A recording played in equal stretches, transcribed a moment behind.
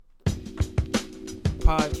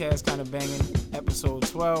podcast, kind of banging, episode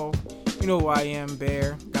 12. You know who I am,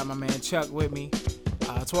 Bear. Got my man Chuck with me.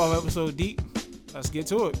 12 episode deep. Let's get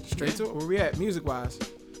to it. Straight to it. Where we at, music-wise?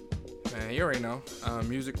 Man, you already know.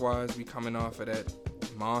 Music-wise, we coming off of that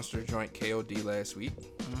monster joint KOD last week.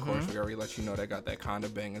 Of course, we already let you know they got that kind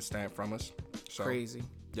of banging stamp from us. So, Crazy.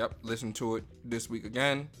 Yep, listen to it this week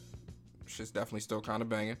again. Shit's definitely still kind of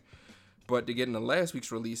banging. But to get into last week's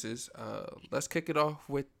releases, let's kick it off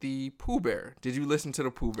with the Pooh Bear. Did you listen to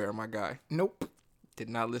the Pooh Bear, my guy? Nope. Did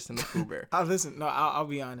not listen to Pooh Bear. I'll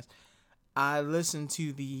be honest. I listened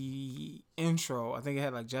to the intro. I think it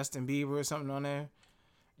had like Justin Bieber or something on there.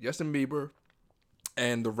 Justin Bieber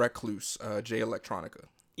and The Recluse, Jay Electronica.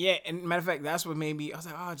 Yeah, and matter of fact, that's what made me. I was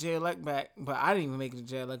like, "Oh, Jay Elect back," but I didn't even make it to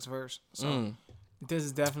Jay Elect's verse. So this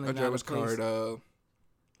is definitely not was a place. called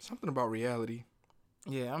something about reality.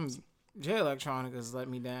 Yeah, Jay Electronica's let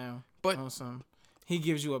me down. But he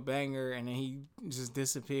gives you a banger and then he just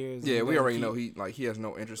disappears. Yeah, we already know he has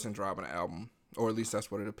no interest in dropping an album, or at least that's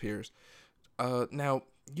what it appears. Now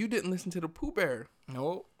you didn't listen to the Pooh Bear.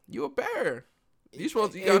 Nope. You a bear. You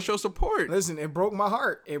gotta show support. Listen, it broke my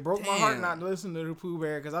heart. It broke my heart not to listen to the Pooh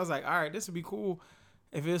Bear because I was like, all right, this would be cool.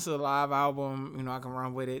 If it's a live album, I can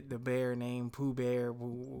run with it. The bear named Pooh Bear,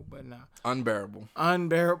 but no. Unbearable.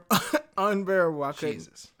 Unbearable. I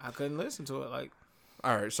couldn't listen to it. Like,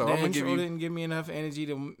 all right, so the I'm gonna intro give you. Didn't give me enough energy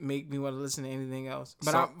to make me want to listen to anything else.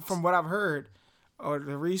 But from what I've heard or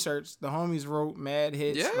the research, the homies wrote mad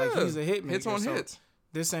hits. Yeah, like he's a hit maker. Hits on hits.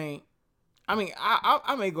 This ain't. I mean,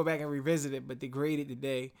 I may go back and revisit it, but to grade it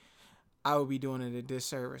today, I would be doing it a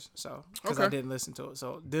disservice. So because I didn't listen to it.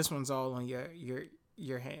 So this one's all on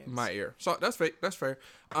your hands. My ear. So that's fake. That's fair.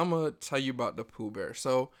 I'm gonna tell you about the Pooh Bear.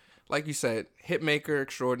 So, like you said, hitmaker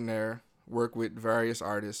extraordinaire. Work with various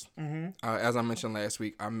artists. As I mentioned last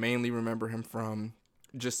week, I mainly remember him from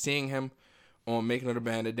just seeing him on Making of the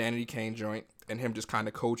Band, a Danity Kane joint, and him just kind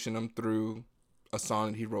of coaching him through a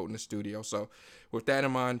song that he wrote in the studio. So, with that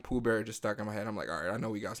in mind, Pooh Bear just stuck in my head. I'm like, all right, I know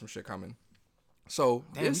we got some shit coming. So,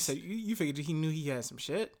 damn, you figured he knew he had some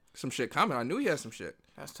shit? Some shit coming. I knew he had some shit.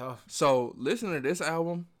 That's tough. So, listening to this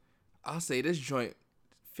album, I'll say this joint,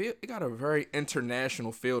 it got a very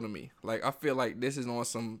international feel to me. Like, I feel like this is on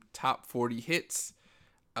some top 40 hits.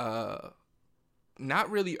 Not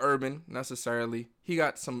really urban, necessarily. He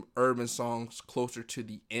got some urban songs closer to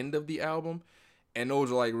the end of the album. And those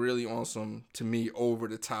are, like, really on some, to me,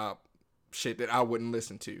 over-the-top shit that I wouldn't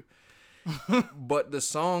listen to. But the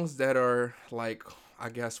songs that are, like, I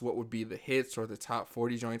guess what would be the hits or the top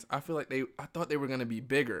 40 joints, I feel like I thought they were going to be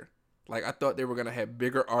bigger. Like, I thought they were going to have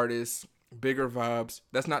bigger artists, bigger vibes.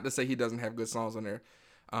 That's not to say he doesn't have good songs on there.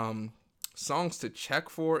 Songs to check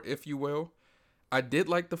for, if you will. I did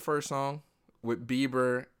like the first song with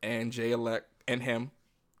Bieber and Jay Elect and him.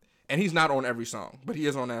 And he's not on every song, but he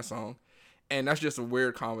is on that song. And that's just a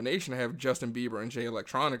weird combination to have Justin Bieber and Jay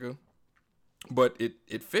Electronica. But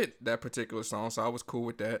it fit that particular song, so I was cool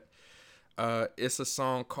with that. It's a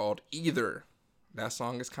song called Either. That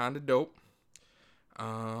song is kind of dope.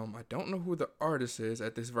 I don't know who the artist is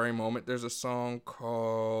at this very moment. There's a song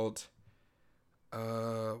called...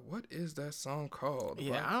 what is that song called?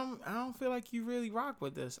 Yeah, I don't feel like you really rock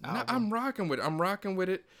with this album. No, I'm rocking with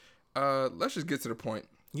it. Let's just get to the point.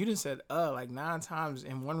 You done said like 9 times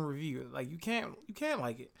in one review. Like you can't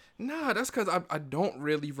like it. Nah, that's because I don't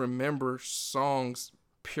really remember songs.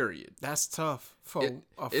 Period. That's tough for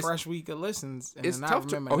a fresh week of listens. And it's tough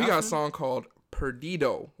to. He got a song called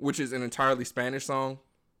Perdido, which is an entirely Spanish song.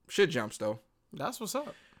 Shit jumps though. That's what's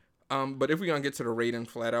up. But if we're gonna get to the rating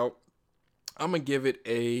flat out, I'm gonna give it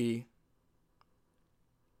a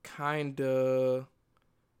kinda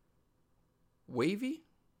wavy.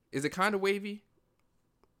 Is it kinda wavy?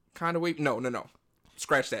 Kinda wavy? No.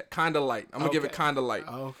 Scratch that. Kinda light. I'm gonna give it kinda light.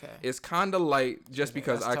 Okay. It's kinda light just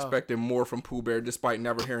because I expected more from Pooh Bear, despite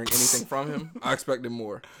never hearing anything from him. I expected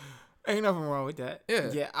more. Ain't nothing wrong with that.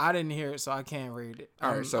 Yeah. Yeah, I didn't hear it, so I can't rate it.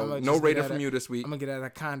 All right, so no rating from you this week. I'm gonna get at a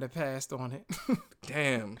kinda passed on it.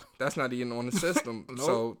 Damn, that's not even on the system. Nope.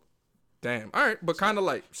 So, damn. All right, but kinda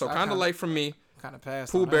light. So kinda light from me. Kinda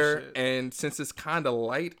passed. Pooh Bear, and since it's kinda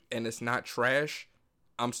light and it's not trash,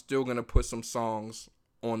 I'm still gonna put some songs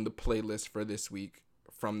on the playlist for this week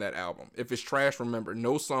from that album. If it's trash, remember,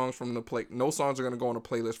 no songs are gonna go on a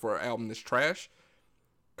playlist for an album that's trash.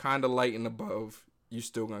 Kinda light and above, you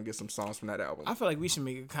still gonna get some songs from that album. I feel like we should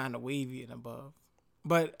make it kinda wavy and above.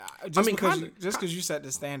 But because you set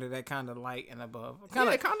the standard that kinda light and above. Kinda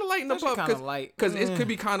light and above. Because it could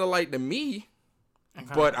be kinda light to me,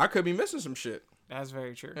 but I could be missing some shit. That's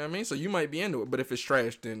very true. You know what I mean? So you might be into it, but if it's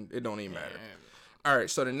trash, then it don't even matter. All right,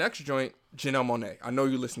 so the next joint, Janelle Monáe. I know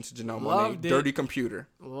you listen to Janelle Monáe. Dirty Computer.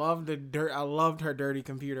 Loved the dirt. I loved her Dirty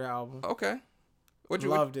Computer album. Okay. What you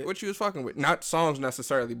was fucking with? Not songs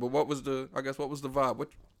necessarily, but what was the vibe?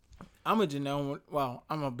 I'm a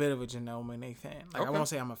bit of a Janelle Monáe fan. Like, okay. I won't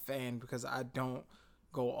say I'm a fan because I don't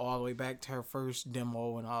go all the way back to her first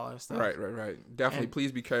demo and all that stuff. Right. Definitely,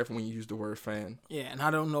 please be careful when you use the word fan. Yeah, and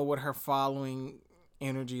I don't know what her following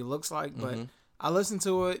energy looks like, but I listened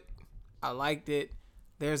to it. I liked it.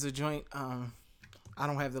 There's a joint. I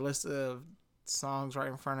don't have the list of songs right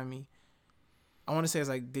in front of me. I want to say it's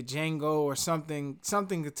like Django or something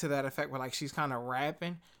to that effect, where like she's kind of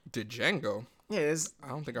rapping. Django. Yeah, I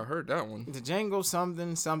don't think I heard that one. Django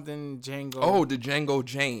something Django. Oh, Django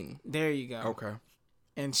Jane. There you go. Okay.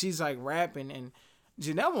 And she's like rapping, and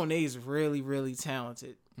Janelle Monáe is really, really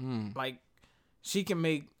talented. Like, she can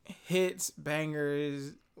make hits,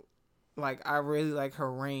 bangers. Like, I really like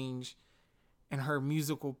her range and her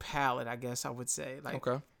musical palette, I guess I would say. Like,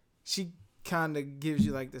 okay. She kind of gives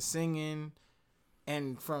you like the singing,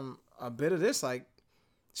 and from a bit of this, like,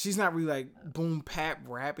 she's not really like boom pap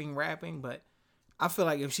rapping, but I feel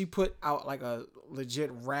like if she put out like a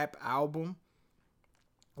legit rap album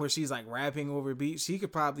where she's like rapping over beats, she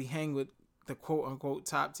could probably hang with the quote unquote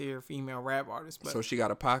top tier female rap artists. But so she got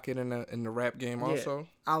a pocket in the rap game also.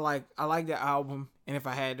 I like the album, and if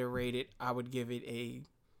I had to rate it, I would give it a.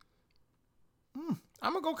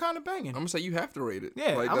 I'm gonna go kind of banging. I'm gonna say you have to rate it.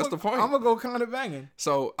 Yeah, that's the point. I'm gonna go kind of banging.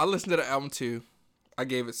 So I listened to the album too. I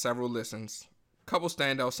gave it several listens. Couple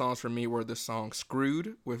standout songs for me were the song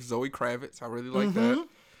 "Screwed" with Zoe Kravitz. I really like that.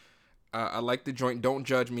 I like the joint "Don't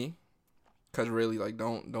Judge Me," cause really like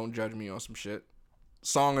don't judge me on some shit.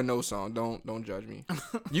 Song or no song, don't judge me.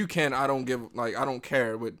 You can. I don't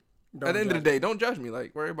care. But at the end of the day, don't judge me.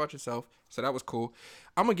 Like, worry about yourself. So that was cool.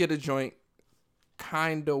 I'm gonna get a joint.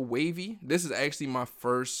 Kinda Wavy. This is actually my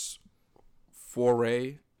first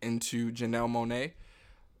foray into Janelle Monáe,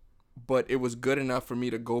 but it was good enough for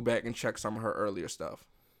me to go back and check some of her earlier stuff.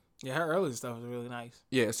 Yeah, her earlier stuff was really nice.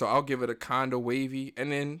 Yeah, so I'll give it a Kinda Wavy,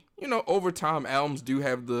 and then over time, albums do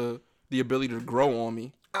have the ability to grow on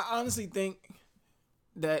me. I honestly think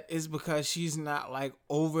that is because she's not like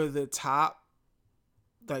over the top,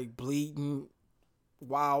 like bleeding,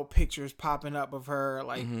 wild pictures popping up of her,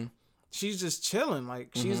 like. She's just chilling. Like,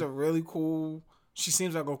 she's a really cool... She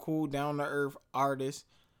seems like a cool, down-to-earth artist,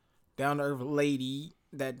 down-to-earth lady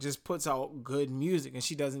that just puts out good music. And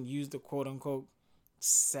she doesn't use the quote-unquote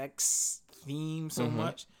sex theme so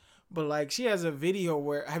much. But, like, she has a video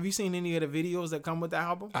where... Have you seen any of the videos that come with the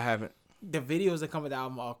album? I haven't. The videos that come with the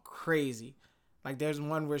album are crazy. Like, there's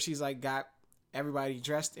one where she's, like, got everybody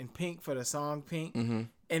dressed in pink for the song Pink. And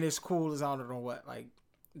it's cool as I don't know what. Like,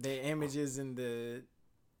 the images and the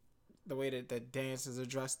way that the dancers are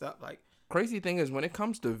dressed up. Like, crazy thing is, when it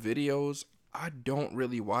comes to videos, I don't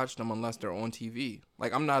really watch them unless they're on TV.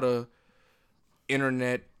 Like, I'm not a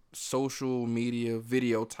internet social media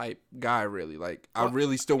video type guy, really. Like, I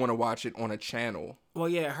really still want to watch it on a channel. Well,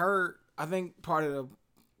 yeah, I think part of the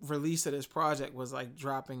release of this project was like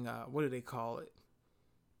dropping what do they call it?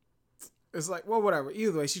 It's like, well, whatever.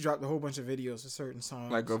 Either way, she dropped a whole bunch of videos of certain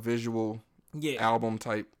songs, like a visual album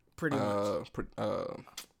type, pretty much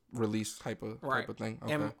release type of thing.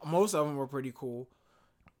 Okay. And most of them were pretty cool.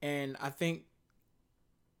 And I think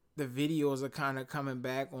the videos are kind of coming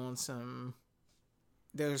back on some...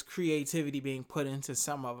 There's creativity being put into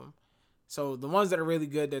some of them. So the ones that are really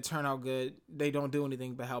good, that turn out good, they don't do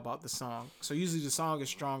anything but help out the song. So usually the song is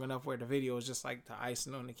strong enough where the video is just like the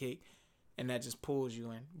icing on the cake, and that just pulls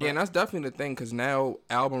you in. But, yeah, and that's definitely the thing, because now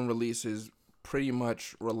album releases pretty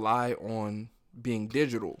much rely on being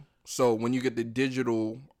digital. So when you get the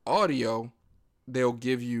digital audio, they'll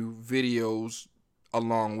give you videos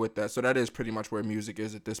along with that. So that is pretty much where music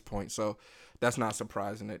is at this point. So that's not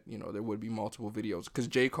surprising that, there would be multiple videos. Because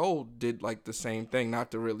J. Cole did like the same thing,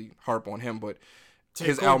 not to really harp on him, but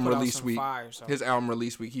his album release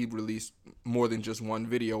week, he released more than just one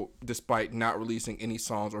video, despite not releasing any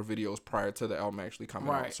songs or videos prior to the album actually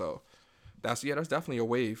coming out. So that's definitely a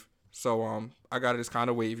wave. So I got it as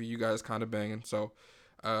Kinda Wavy. You guys Kinda Banging. So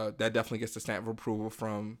that definitely gets the stamp of approval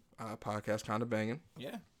from podcast Kinda Banging.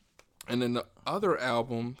 Yeah. And then the other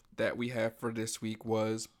album that we have for this week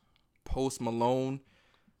was Post Malone,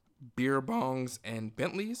 Beer Bongs and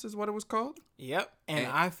Bentleys is what it was called. Yep. And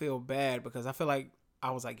I feel bad because I feel like I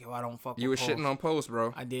was like, yo, I don't fuck with Post. You were shitting on Post,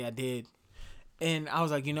 bro. I did. And I was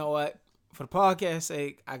like, you know what? for the podcast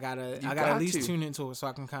sake, I gotta at least to tune into it so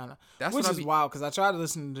I can kind of. That's Which what is wild because I tried to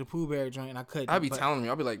listen to the Pooh Bear joint and I couldn't. I'll be telling you,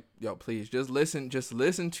 I'll be like, yo, please just listen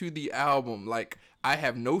to the album. Like, I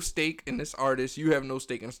have no stake in this artist. You have no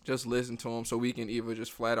stake in. Just listen to him so we can either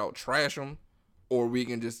just flat out trash him, or we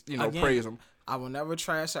can just praise him. I will never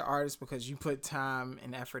trash an artist because you put time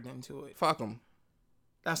and effort into it. Fuck him.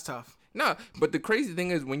 That's tough. Nah, but the crazy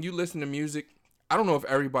thing is when you listen to music, I don't know if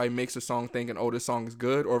everybody makes a song thinking, oh, this song is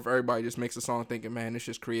good, or if everybody just makes a song thinking, man, this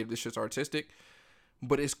shit's creative, this shit's artistic.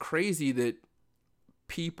 But it's crazy that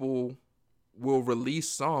people will release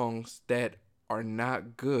songs that are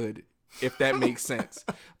not good, if that makes sense.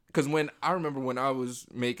 Because I remember when I was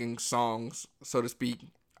making songs, so to speak,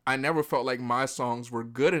 I never felt like my songs were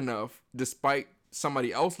good enough, despite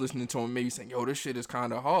somebody else listening to them, maybe saying, yo, this shit is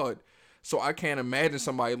kind of hard. So I can't imagine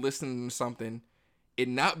somebody listening to something, it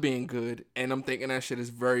not being good, and I'm thinking that shit is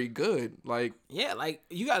very good. Like, yeah, like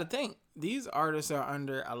you got to think these artists are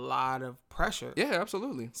under a lot of pressure. Yeah,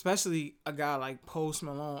 absolutely. Especially a guy like Post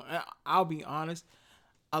Malone. I'll be honest,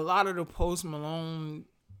 a lot of the Post Malone,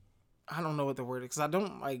 I don't know what the word is, because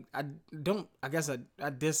I guess I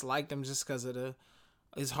dislike them just because of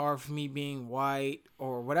it's hard for me being white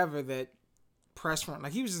or whatever that press front.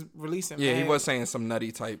 Like, he was just releasing. Yeah, he was saying some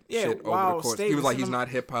nutty type shit over the course. He was like, he's not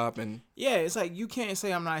hip hop, and yeah, it's like you can't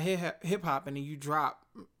say I'm not hip hop and then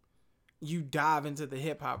you dive into the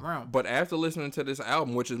hip hop realm. But after listening to this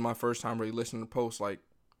album, which is my first time really listening to Post, like,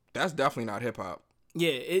 that's definitely not hip hop.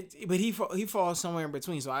 Yeah, but he falls somewhere in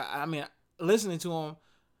between. So I mean, listening to him,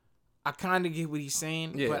 I kind of get what he's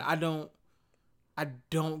saying, but I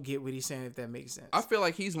don't get what he's saying, if that makes sense. I feel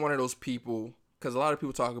like he's one of those people, because a lot of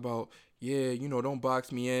people talk about, yeah, don't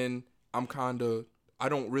box me in. I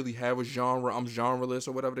don't really have a genre. I'm genreless,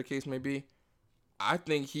 or whatever the case may be. I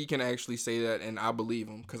think he can actually say that, and I believe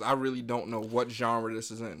him, because I really don't know what genre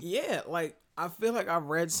this is in. Yeah, like, I feel like I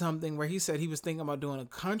read something where he said he was thinking about doing a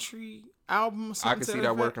country album or something. I can see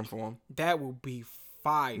that working for him. That will be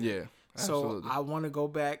fire. Yeah, absolutely. So I want to go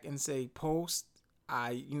back and say, Post,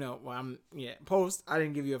 Post, I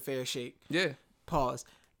didn't give you a fair shake. Yeah. Pause.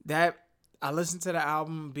 I listened to the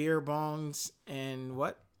album Beer Bongs and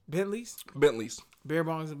what? Bentleys? Beer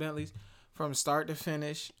Bongs and Bentleys from start to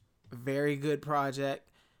finish. Very good project.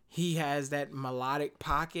 He has that melodic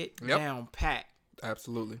pocket down pat.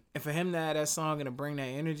 Absolutely. And for him to add that song and to bring that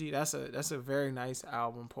energy, that's a very nice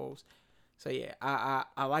album, Post. So yeah,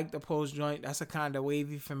 I like the Post joint. That's a kind of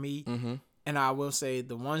wavy for me. Mm-hmm. And I will say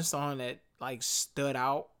the one song that like stood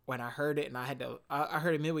out when I heard it, and I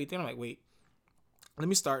heard it midway through. I'm like, wait, let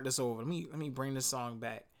me start this over. Let me bring this song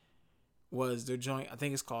back. Was the joint? I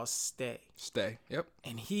think it's called Stay. Stay. Yep.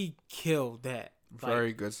 And he killed that.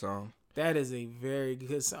 Very good song. That is a very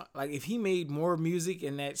good song. Like, if he made more music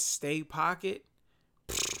in that Stay pocket,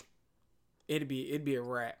 it'd be a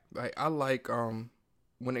wrap. Like, I like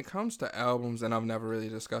when it comes to albums, and I've never really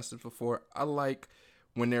discussed it before, I like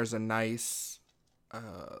when there's a nice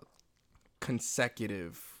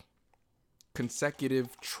consecutive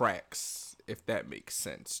tracks, if that makes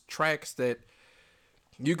sense. Tracks that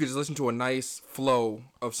you could just listen to a nice flow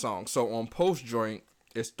of songs. So on Post joint,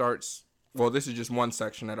 it starts, well, this is just one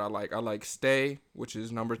section that I like. I like Stay, which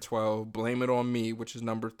is number 12, Blame It On Me, which is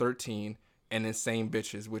number 13, and then Same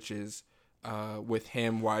Bitches, which is with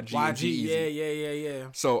him, YG, and G-Eazy. Yeah.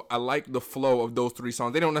 So I like the flow of those three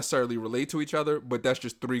songs. They don't necessarily relate to each other, but that's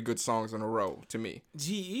just three good songs in a row to me.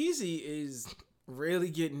 G-Eazy is really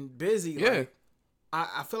getting busy. Yeah. Like,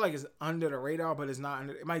 I feel like it's under the radar, but it's not.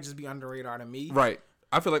 It might just be under the radar to me. Right.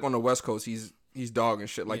 I feel like on the West Coast, he's dogging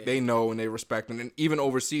shit. Like, they know and they respect him. And even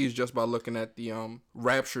overseas, just by looking at the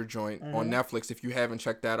Rapture joint on Netflix, if you haven't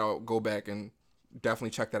checked that out, go back and definitely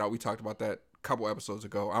check that out. We talked about that a couple episodes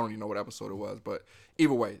ago. I don't even know what episode it was. But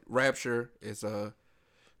either way, Rapture is a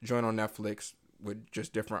joint on Netflix with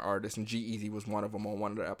just different artists. And G-Eazy was one of them on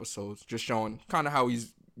one of the episodes. Just showing kind of how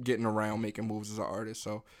he's getting around, making moves as an artist.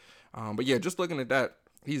 So, but yeah, just looking at that,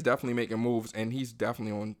 he's definitely making moves. And he's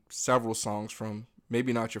definitely on several songs from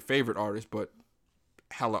maybe not your favorite artist, but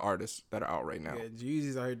hella artists that are out right now. Yeah,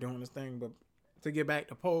 Jeezy's out here doing this thing. But to get back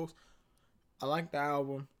to Post, I like the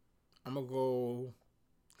album. I'm going to go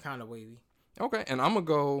kind of wavy. Okay, and I'm going to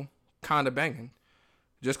go kind of banging.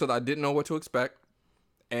 Just because I didn't know what to expect.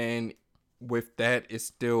 And with that,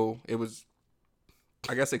 it was,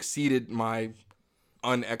 I guess, exceeded my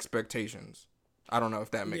unexpectations. I don't know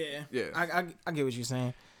if that makes sense. Yeah. I get what you're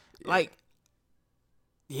saying. Yeah. Like,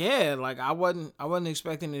 yeah, like I wasn't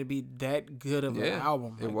expecting it to be that good of an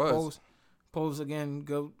album. Like, it was. Post again,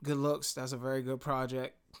 good looks. That's a very good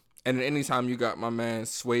project. And anytime you got my man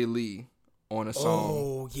Sway Lee on a song.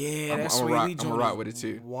 Oh yeah, I'm gonna rock with it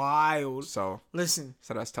too. Wild. So listen,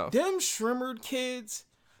 that's tough. Them Shrimmered kids,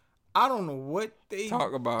 I don't know what they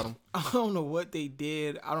talk about them. I don't know what they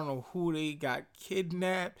did. I don't know who they got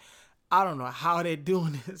kidnapped. I don't know how they're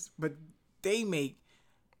doing this, but they make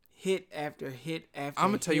hit after hit after. I'm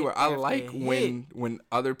gonna tell you what I like when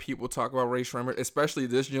other people talk about Rae Sremmurd, especially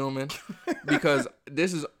this gentleman, because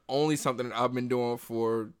this is only something that I've been doing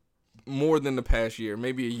for more than the past year,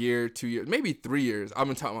 maybe a year, 2 years, maybe 3 years. I've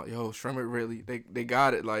been talking about, yo, Sremmurd really, they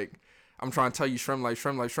got it. Like, I'm trying to tell you, Shrem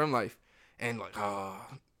life, and like,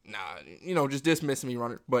 nah, just dismissing me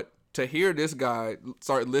running. But to hear this guy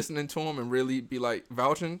start listening to him and really be like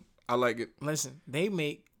vouching, I like it. Listen, they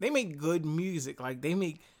make good music. Like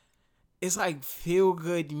it's like feel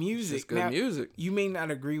good music. It's good music. You may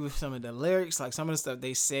not agree with some of the lyrics, like some of the stuff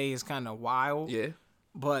they say is kind of wild. Yeah.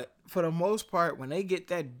 But for the most part, when they get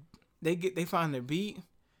that, they find their beat,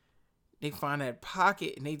 they find that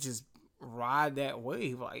pocket, and they just ride that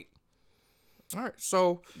wave. Like, all right,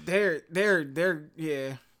 so they're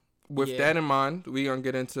yeah. With that in mind, we gonna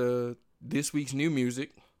get into this week's new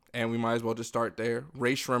music, and we might as well just start there.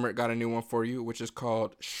 Rae Sremmurd got a new one for you, which is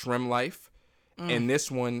called Shrem Life. And this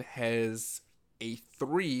one has a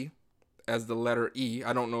 3 as the letter E.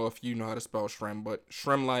 I don't know if you know how to spell Shrem, but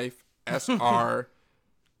Shrem Life, SR,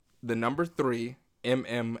 the number 3,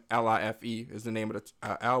 MMLIFE is the name of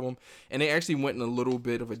the album. And they actually went in a little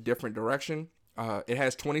bit of a different direction. It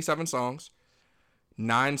has 27 songs,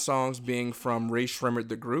 9 songs being from Rae Sremmurd,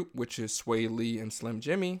 the group, which is Sway Lee and Slim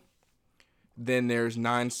Jimmy. Then there's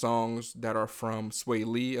 9 songs that are from Sway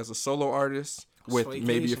Lee as a solo artist with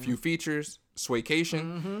maybe a few features.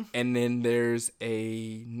 Swaycation, and then there's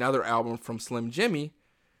another album from Slim Jimmy,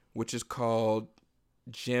 which is called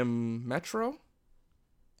Jim Metro,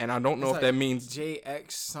 and I don't know if that means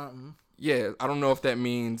JX something. Yeah, I don't know if that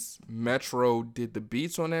means Metro did the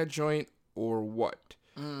beats on that joint or what,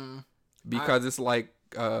 because it's like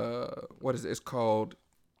what is it? It's called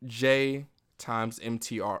J times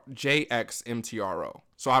MTR JX MTRO.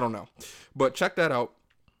 So I don't know, but check that out.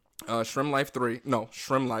 Shrem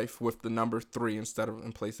Life with the number 3 instead of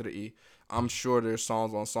in place of the E. I'm sure there's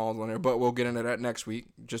songs on there, but we'll get into that next week.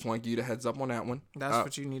 Just want to give you the heads up on that one. That's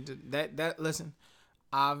what you need to listen.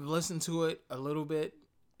 I've listened to it a little bit,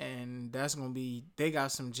 and that's gonna be, they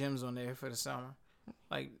got some gems on there for the summer.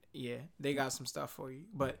 Like, yeah, they got some stuff for you.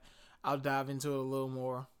 But I'll dive into it a little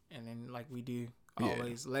more, and then like we do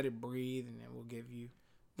always, let it breathe, and then we'll give you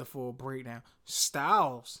the full breakdown.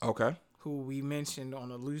 Styles. Okay. Who we mentioned on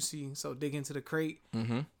the Lucy, so dig into the crate.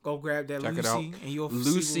 Go grab that Check Lucy, it out. and you'll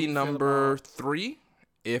Lucy see number 3.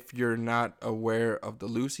 If you're not aware of the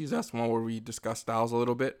Lucy's, that's one where we discuss Styles a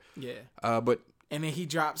little bit. Yeah. But and then he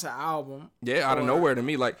drops an album. Yeah, out of nowhere to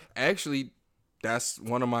me. Like, actually, that's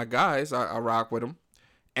one of my guys. I rock with him,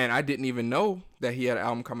 and I didn't even know that he had an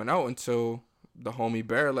album coming out until the homie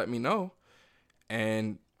Bear let me know,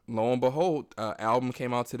 and lo and behold, album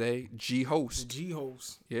came out today. G-Host. The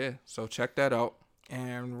G-Host. Yeah, so check that out.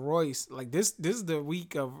 And Royce, like this is the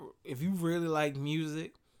week of, if you really like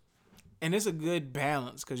music, and it's a good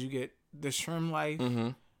balance because you get the Shrem Life,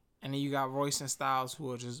 and then you got Royce and Styles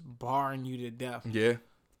who are just barring you to death. Yeah.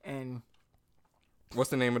 And what's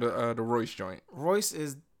the name of the Royce joint? Royce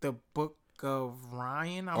is the Book of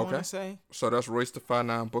Ryan, I want to say. So that's Royce da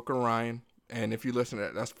 5'9", Book of Ryan. And if you listen to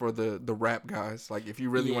that, that's for the rap guys. Like, if you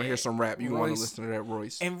really want to hear some rap, you want to listen to that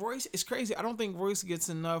Royce. And Royce, it's crazy. I don't think Royce gets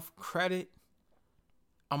enough credit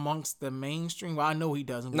amongst the mainstream. Well, I know he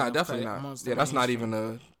doesn't. No, definitely not. Yeah, that's not even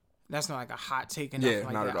a... That's not like a hot take or nothing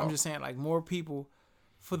like not that. at all. I'm just saying, like, more people,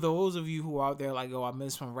 for those of you who are out there like, oh, I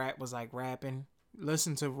miss when rap was like rapping,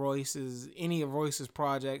 listen to any of Royce's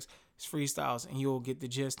projects, his freestyles, and you'll get the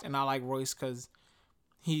gist. And I like Royce because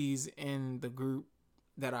he's in the group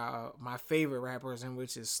that are my favorite rappers in,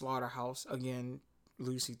 which is Slaughterhouse. Again,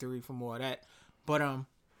 Lucy 3 for more of that. But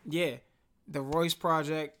yeah, the Royce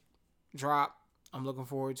project drop. I'm looking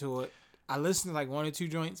forward to it. I listened to like 1 or 2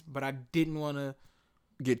 joints, but I didn't want to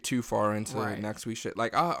get too far into next week shit.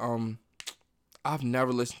 Like I've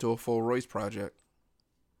never listened to a full Royce project.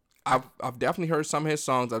 I've definitely heard some of his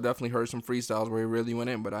songs. I've definitely heard some freestyles where he really went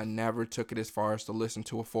in, but I never took it as far as to listen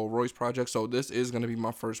to a full Royce project. So this is gonna be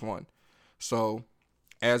my first one. So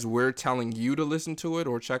as we're telling you to listen to it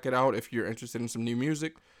or check it out if you're interested in some new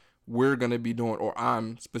music, we're going to be doing, or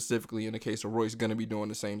I'm specifically in the case of Royce, going to be doing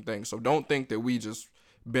the same thing. So don't think that we just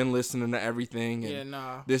been listening to everything and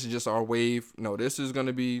this is just our wave. No, this is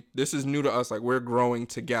new to us. Like, we're growing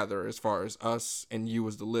together as far as us and you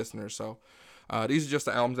as the listener. So these are just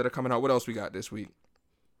the albums that are coming out. What else we got this week?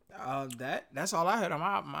 That's all I had on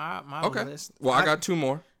my okay. list. Well, I got 2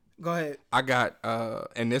 more. Go ahead. I got,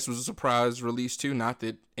 and this was a surprise release too. Not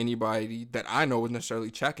that anybody that I know was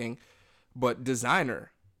necessarily checking, but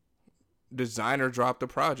Designer dropped a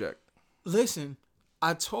project. Listen,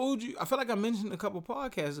 I told you. I feel like I mentioned a couple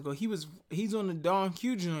podcasts ago. He's on the Don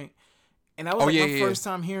Q joint, and that was my first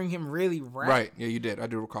time hearing him really rap. Right? Yeah, you did. I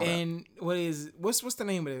do recall that. And what's the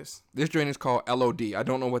name of this? This joint is called LOD. I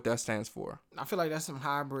don't know what that stands for. I feel like that's some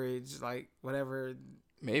hybrids, like whatever.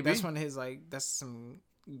 Maybe that's one of his that's some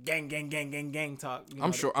gang talk.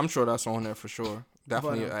 I'm sure that's on there for sure.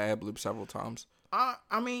 Definitely I ad-lib several times.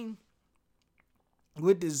 I mean,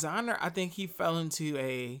 with Designer, I think he fell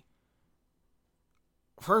into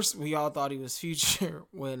first we all thought he was Future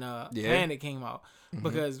when Panda came out,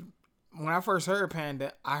 because when I first heard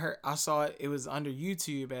Panda, I saw it was under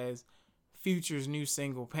YouTube as Future's new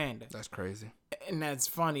single Panda. That's crazy. And that's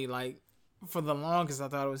funny. Like, for the longest I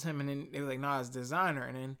thought it was him, and then they were like, nah, it's Designer.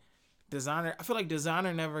 And then Designer, I feel like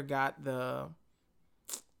Designer never got the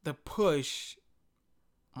push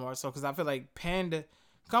more so, because I feel like Panda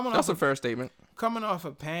that's a fair statement. Coming off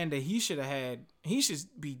of Panda, he should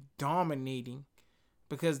be dominating,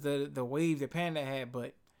 because the wave that Panda had,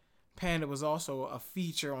 but Panda was also a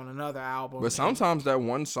feature on another album. But sometimes that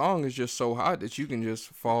one song is just so hot that you can just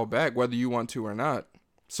fall back whether you want to or not.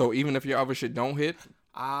 So even if your other shit don't hit.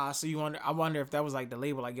 So I wonder if that was like the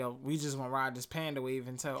label, like, yo, we just want to ride this Panda wave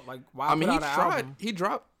until, like, why I mean, put out an album? He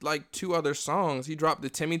dropped like 2 other songs. He dropped the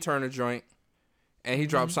Timmy Turner joint, and he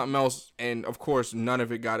dropped something else, and of course none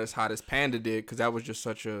of it got as hot as Panda did, because that was just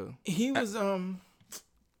such a. He was an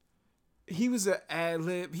ad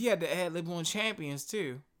lib. He had the ad lib on Champions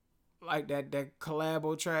too, like that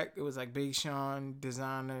collabo track. It was like Big Sean,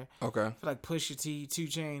 Designer. Okay. Like Pusha T, 2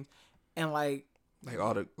 Chainz, and like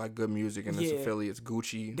all the like good music and his affiliates,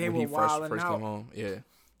 Gucci, they when he were first out. came home. Yeah.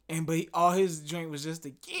 And but all his joint was just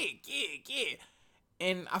the yeah.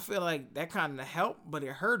 And I feel like that kind of helped, but it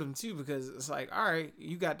hurt him too, because it's like, all right,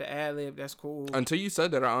 you got the ad lib, that's cool. Until you said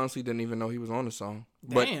that, I honestly didn't even know he was on the song.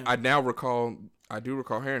 Damn. But I do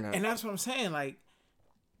recall hearing that. And that's what I'm saying. Like,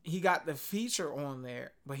 he got the feature on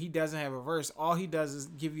there, but he doesn't have a verse. All he does is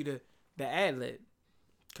give you the ad lib.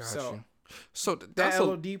 Gotcha. So that's that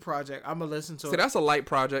LOD project, I'm gonna listen to. See, that's a light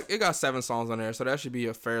project. It got 7 songs on there, so that should be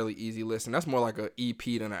a fairly easy listen. That's more like an EP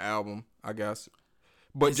than an album, I guess.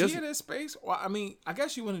 But is he in this space? Well, I mean, I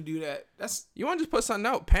guess you want to do that. You want to just put something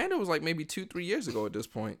out. Panda was like maybe 2-3 years ago at this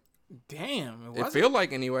point. Damn, it feel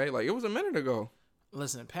like anyway. Like, it was a minute ago.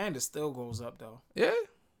 Listen, Panda still goes up though. Yeah,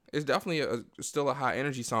 it's definitely still a high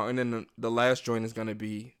energy song. And then the last joint is gonna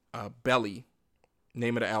be Belly.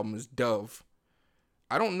 Name of the album is Dove.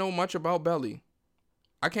 I don't know much about Belly.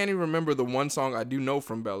 I can't even remember the one song I do know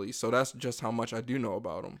from Belly. So that's just how much I do know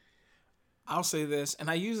about him. I'll say this, and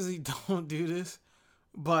I usually don't do this,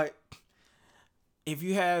 but if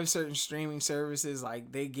you have certain streaming services,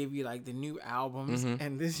 like, they give you like the new albums,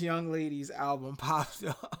 and this young lady's album popped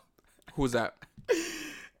up. Who's that?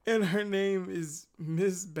 And her name is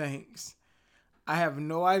Miss Banks. I have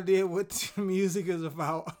no idea what the music is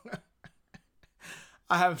about.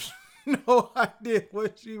 I have no idea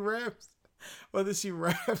what she raps, whether she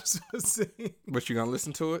raps or sings. But you gonna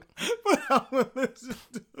listen to it? But I'm gonna listen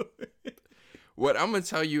to it. What I'm gonna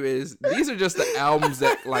tell you is, these are just the albums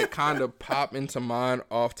that like kind of pop into mind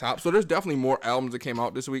off top. So there's definitely more albums that came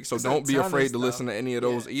out this week. So don't be afraid to listen to any of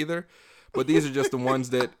those either. But these are just the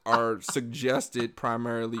ones that are suggested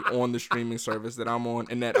primarily on the streaming service that I'm on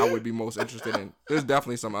and that I would be most interested in. There's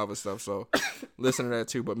definitely some other stuff, so listen to that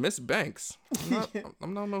too. But Miss Banks, I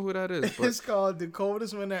don't know who that is. But it's called The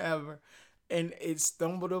Coldest Winter Ever, and it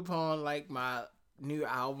stumbled upon like my new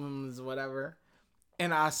albums, whatever.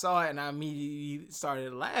 And I saw it, and I immediately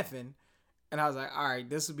started laughing. And I was like, all right,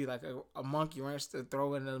 this would be like a monkey wrench to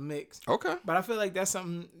throw in the mix. Okay. But I feel like that's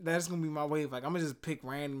something that's going to be my wave. Like, I'm going to just pick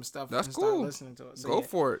random stuff and start listening to it. So, go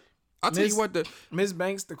for it. I'll tell you what. Miss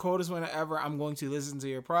Banks, The Coldest Winter Ever, I'm going to listen to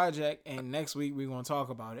your project. And next week, we're going to talk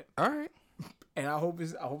about it. All right. And I hope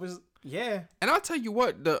it's, yeah. And I'll tell you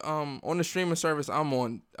what, on the streaming service I'm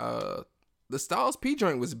on, the Styles P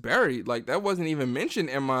joint was buried. Like, that wasn't even mentioned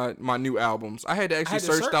in my new albums. I had to actually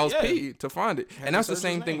search Styles P to find it. And that's the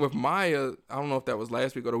same thing with Maya. I don't know if that was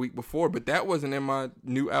last week or the week before, but that wasn't in my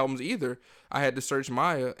new albums either. I had to search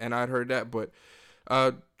Maya, and I'd heard that. But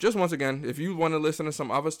just once again, if you want to listen to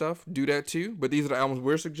some other stuff, do that too. But these are the albums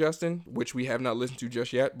we're suggesting, which we have not listened to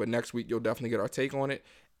just yet. But next week, you'll definitely get our take on it.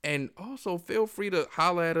 And also, feel free to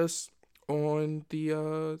holler at us on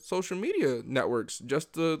the social media networks,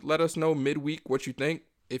 just to let us know midweek what you think.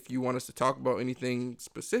 If you want us to talk about anything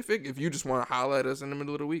specific, if you just want to holler at us in the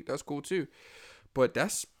middle of the week, that's cool too. But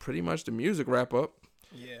that's pretty much the music wrap up.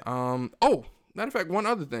 Yeah. Oh, matter of fact, one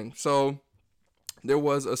other thing. So there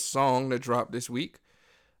was a song that dropped this week.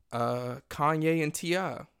 Kanye and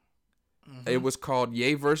T.I. Mm-hmm. It was called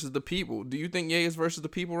Ye versus the People. Do you think Ye is versus the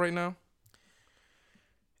people right now?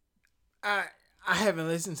 I haven't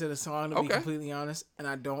listened to the song, to be completely honest, and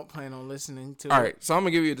I don't plan on listening to it. All right, so I'm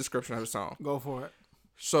going to give you a description of the song. Go for it.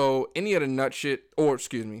 So any of the nut shit, or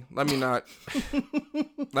excuse me, let me not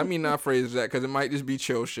phrase that because it might just be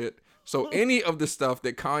chill shit. So any of the stuff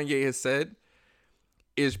that Kanye has said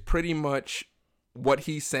is pretty much what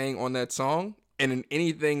he's saying on that song. And in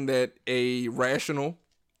anything that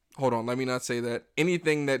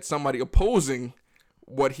anything that somebody opposing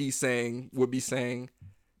what he's saying would be saying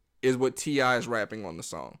is what T.I. is rapping on the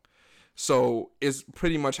song. So it's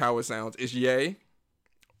pretty much how it sounds. It's Ye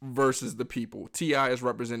versus the people. T.I. is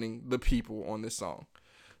representing the people on this song.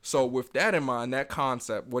 So with that in mind, that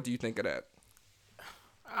concept, what do you think of that?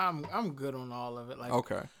 I'm good on all of it. Like,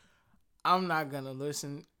 okay. I'm not gonna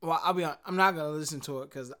listen. Well, I'll be honest, I'm not gonna listen to it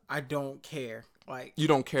because I don't care. Like, you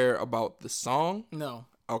don't care about the song? No.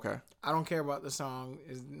 Okay. I don't care about the song.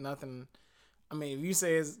 It's nothing. I mean, if you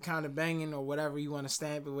say it's kind of banging or whatever you want to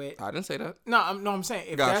stamp it with. I didn't say that. No, I'm saying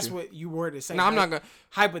if that's what you were to say. No, I'm not gonna.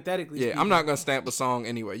 Hypothetically. Yeah, I'm not gonna stamp the song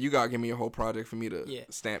anyway. You gotta give me a whole project for me to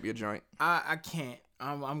stamp your joint. I can't.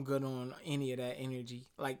 I'm good on any of that energy.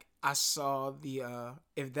 Like, I saw the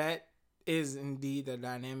if that is indeed the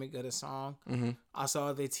dynamic of the song. Mm-hmm. I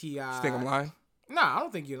saw the T.I. You think I'm lying? No, I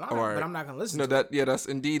don't think you're lying. Right. But I'm not gonna listen. to it. That's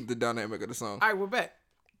indeed the dynamic of the song. All right, we're back.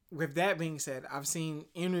 With that being said, I've seen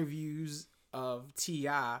interviews of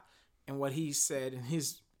T.I. and what he said and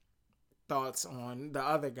his thoughts on the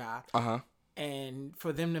other guy. Uh-huh. And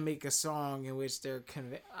for them to make a song in which they're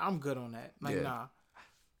I'm good on that. Like, nah.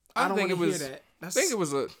 I don't think it was. Hear that. I think it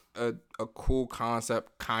was a cool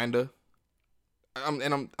concept, kinda.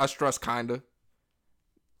 I stress kinda.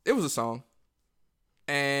 It was a song,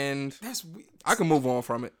 and I can move on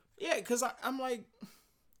from it. Yeah, because I'm like,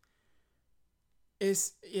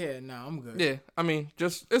 I'm good. Yeah, I mean,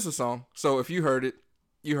 it's a song. So if you heard it,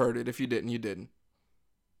 you heard it. If you didn't, you didn't.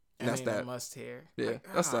 And that's that. Must hear. Yeah,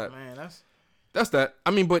 like, that's that. Man, that's that.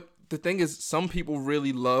 I mean, but the thing is, some people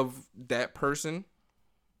really love that person.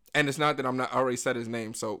 And it's not that I already said his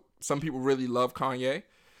name. So some people really love Kanye.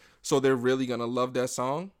 So they're really going to love that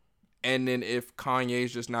song. And then if Kanye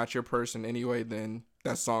is just not your person anyway, then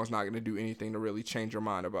that song's not going to do anything to really change your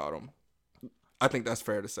mind about him. I think that's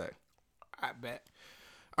fair to say. I bet.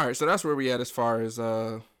 All right. So that's where we at as far as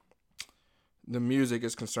the music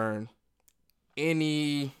is concerned.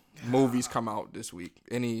 Any movies come out this week?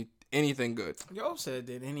 Anything good? Yo said,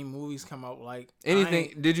 did any movies come out like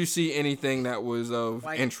anything? Did you see anything that was of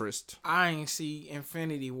interest? I ain't see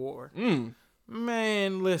Infinity War.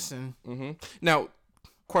 Man, listen. Mm-hmm. Now,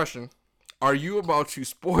 question: are you about to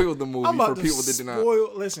spoil the movie for people that did not?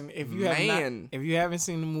 Listen, if you haven't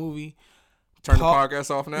seen the movie, turn the podcast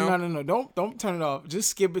off now. No. Don't turn it off.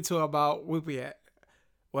 Just skip it to about where we at.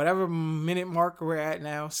 Whatever minute mark we're at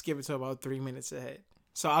now, skip it to about 3 minutes ahead.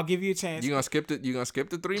 So I'll give you a chance. You're gonna skip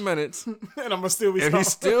the 3 minutes. And I'm gonna still be. And he's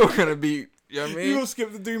still gonna be. You know what I mean? You're gonna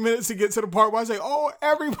skip the 3 minutes to get to the part where I say, "Oh,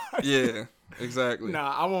 everybody." Yeah, exactly.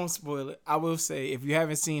 Nah, I won't spoil it. I will say, if you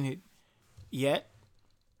haven't seen it yet,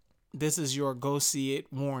 this is your go see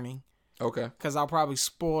it warning. Okay. Because I'll probably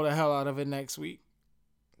spoil the hell out of it next week.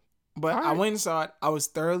 But I went and saw it. I was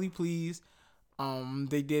thoroughly pleased.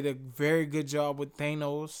 They did a very good job with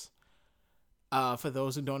Thanos. For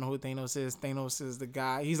those who don't know who Thanos is the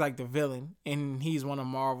guy. He's like the villain, and he's one of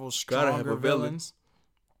Marvel's stronger villains.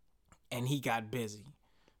 And he got busy.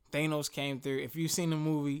 Thanos came through. If you've seen the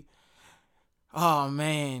movie, oh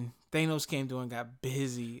man, Thanos came through and got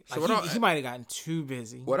busy. Like, so he might have gotten too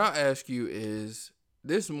busy. What I ask you is,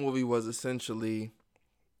 this movie was essentially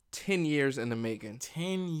 10 years in the making.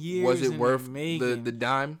 10 years. Was it worth the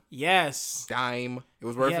dime? Yes. Dime. It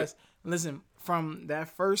was worth it. Listen. From that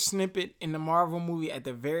first snippet in the Marvel movie at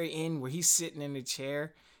the very end where he's sitting in the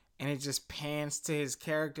chair and it just pans to his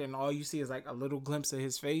character and all you see is like a little glimpse of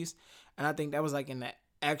his face. And I think that was like in the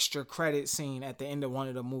extra credit scene at the end of one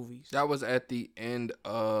of the movies. That was at the end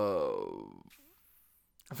of...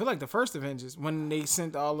 I feel like the first Avengers, when they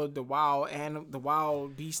sent all of the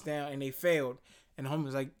wild beasts down and they failed. And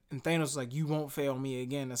Thanos was like, you won't fail me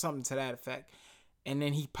again or something to that effect. And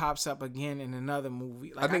then he pops up again in another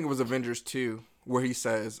movie. Like, I think it was Avengers 2 where he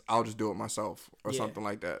says, I'll just do it myself or something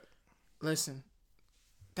like that. Listen,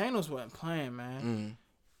 Thanos wasn't playing, man.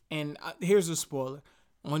 And here's a spoiler.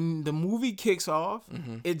 When the movie kicks off,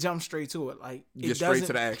 it jumps straight to it. Like, get straight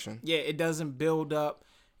to the action. Yeah, it doesn't build up.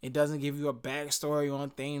 It doesn't give you a backstory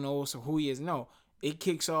on Thanos or who he is. No, it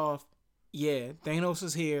kicks off. Yeah, Thanos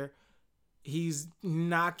is here. he's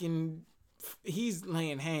laying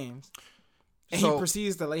hands. And So- he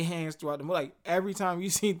proceeds to lay hands throughout the movie. Like, every time you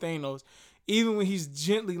see Thanos, even when he's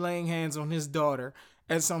gently laying hands on his daughter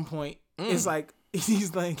at some point, it's like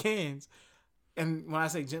he's laying hands. And when I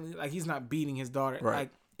say gently, like, he's not beating his daughter. Right. Like,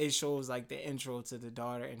 it shows, like, the intro to the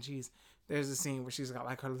daughter. And there's a scene where she's got,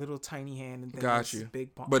 like, her little tiny hand. And then Got you.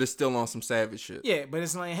 big palm. But it's still on some savage shit. Yeah, but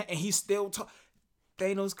it's like, and he's still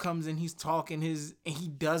Thanos comes in, he's talking and he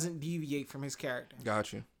doesn't deviate from his character.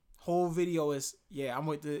 Got you. Whole video is, I'm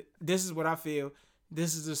with this is what I feel,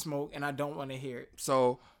 this is the smoke, and I don't want to hear it.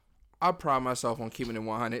 So, I pride myself on keeping it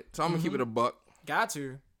 100. So, I'm going to keep it a buck. Got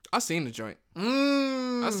to. I seen the joint.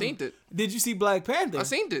 I seen it. Did you see Black Panther? I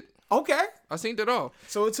seen it. Okay. I seen it all.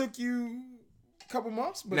 So it took you a couple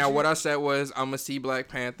months? But Now, what I said was, I'm going to see Black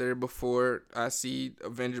Panther before I see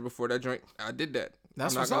Avengers before that joint. I did that.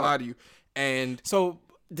 That's I'm not what's going to up. lie to you. And So,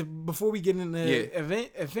 before we get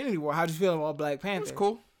into Infinity War, how'd you feel about Black Panther? it was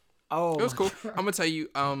cool. Oh, It was cool. I'm going to tell you,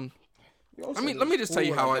 I mean, let me just tell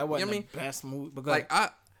you how that I wasn't mean, the best movie. But go like, ahead.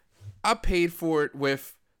 I paid for it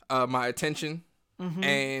with my attention.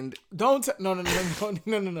 And Don't no.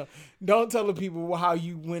 Don't tell the people how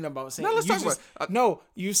you went about saying. No, let's you talk about it. No,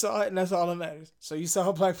 you saw it, and that's all that matters. So you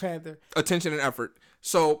saw Black Panther. attention and effort.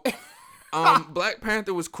 So, Black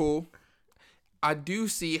Panther was cool. I do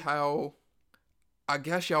see how, I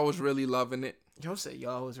guess y'all was really loving it. Y'all say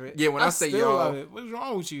y'all was ready. Yeah, when I say still y'all- love it. What's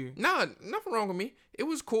wrong with you? Nah, nothing wrong with me. It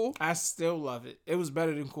was cool. I still love it. It was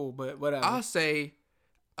better than cool, but whatever. I'll say,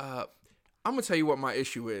 I'm gonna tell you what my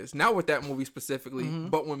issue is. Not with that movie specifically,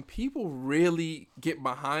 but when people really get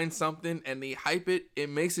behind something and they hype it, it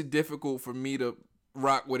makes it difficult for me to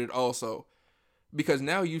rock with it also. Because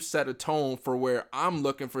now you set a tone for where I'm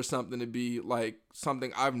looking for something to be like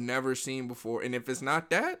something I've never seen before. And if it's not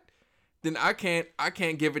that, then I can't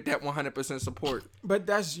give it that 100% support. But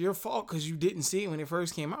that's your fault because you didn't see it when it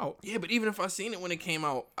first came out. Yeah, but even if I seen it when it came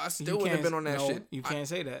out, I still You wouldn't have can't- been on that no, shit. You can't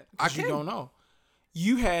say that. I 'Cause you can. don't know.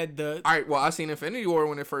 You had the. All right, well, I seen Infinity War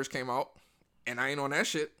when it first came out, and I ain't on that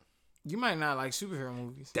shit. You might not like superhero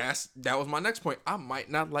movies. That was my next point. I might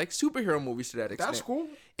not like superhero movies to that extent. That's cool.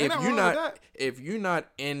 If Ain't nothing you're wrong with not that. if you're not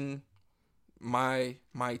in my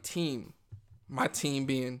team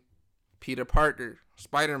being Peter Parker,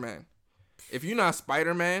 Spider-Man. If you're not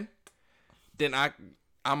Spider-Man, then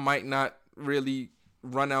I might not really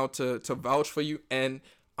run out to vouch for you. And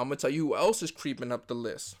I'm gonna tell you who else is creeping up the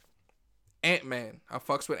list. Ant-Man. I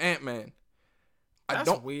fucks with Ant-Man. That's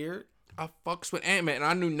weird. I fucks with Ant-Man, and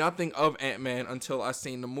I knew nothing of Ant-Man until I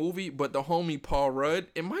seen the movie, but the homie Paul Rudd,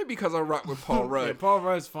 it might be because I rock with Paul Rudd. Yeah, Paul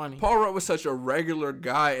Rudd's funny. Paul Rudd was such a regular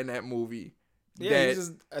guy in that movie. Yeah, he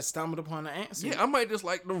just stumbled upon the answer. Yeah, I might just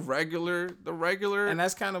like the regular. And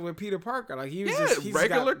that's kind of with Peter Parker. Like, he was he's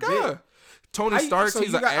regular got guy. big. Tony Stark,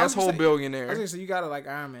 he's an asshole I was billionaire. gonna say, you gotta like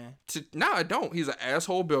Iron Man. No, I don't. He's an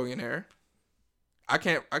asshole billionaire. I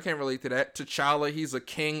can't relate to that. T'Challa, he's a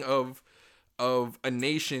king of a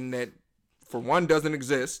nation that, for one, doesn't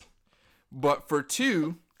exist, but for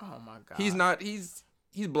two, Oh my god, he's not. He's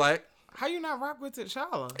black. How you not rock with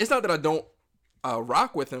T'Challa? It's not that I don't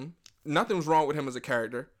rock with him. Nothing's wrong with him as a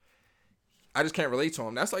character. I just can't relate to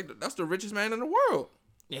him. That's the richest man in the world.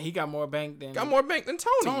 Yeah, he got more bank than Got more bank than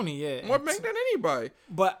Tony. Tony, yeah. More bank than anybody.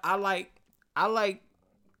 But I like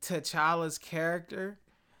T'Challa's character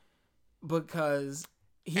because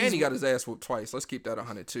And he got his ass whooped twice. Let's keep that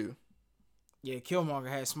 100 too. Yeah, Killmonger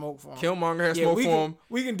had smoke for him. Killmonger has smoke for him.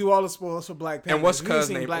 We can do all the spoilers for Black Panther. And what's We ain't cuz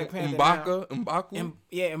seen name? Black Panther now. M'Baku?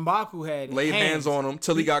 M'Baku had Laid hands on him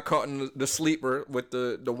till he got caught in the sleeper with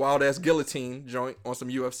the wild ass guillotine joint on some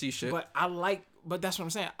UFC shit. But that's what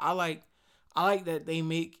I'm saying. I like that they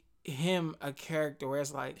make him a character where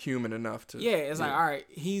it's like human enough to. yeah, it's like all right,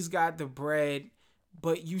 he's got the bread,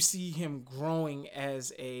 but you see him growing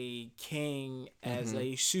as a king, as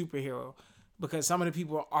a superhero, because some of the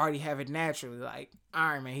people already have it naturally. Like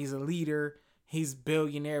Iron Man, he's a leader, he's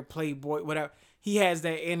billionaire, playboy, whatever. He has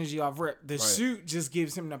that energy off rip. The suit just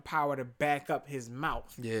gives him the power to back up his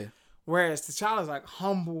mouth. Yeah. Whereas T'Challa's like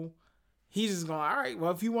humble. He's just going, all right,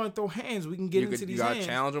 well, if you want to throw hands, we can get into these hands. You got to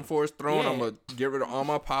challenge him for his throne. Yeah. I'm going to get rid of all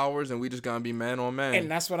my powers, and we just going to be man on man. And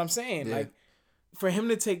that's what I'm saying. Yeah. Like, for him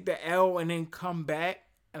to take the L and then come back,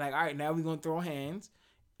 and like, all right, now we're going to throw hands.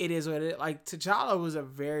 It is what it is. Like, T'Challa was a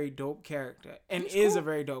very dope character, and is a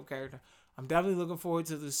very dope character. I'm definitely looking forward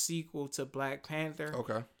to the sequel to Black Panther.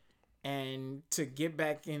 Okay. And to get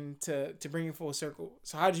back into, to bring it full circle.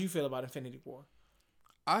 So how did you feel about Infinity War?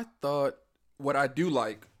 I thought what I do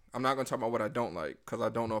like, I'm not going to talk about what I don't like, because I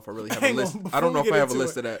don't know if I really have a list. I don't know if I have a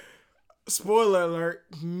list of that. Spoiler alert,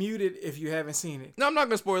 muted if you haven't seen it. No, I'm not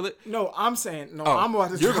gonna spoil it. No, I'm saying, no, Oh, I'm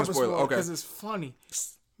about to you're drop gonna a spoil it, spoiler okay. because it's funny.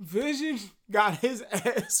 Vision got his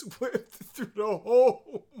ass whipped through the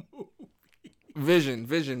whole movie.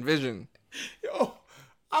 Vision. Yo,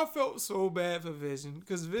 I felt so bad for Vision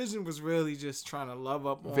because Vision was really just trying to love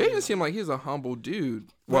up on Vision him. seemed like he's a humble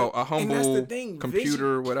dude. Well, a And that's the humble thing,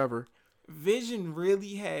 computer, whatever. Vision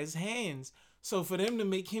really has hands. So for them to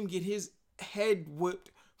make him get his head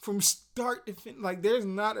whipped from start to finish, like there's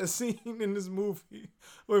not a scene in this movie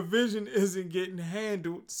where Vision isn't getting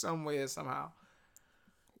handled somewhere somehow.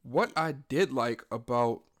 What I did like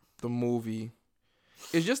about the movie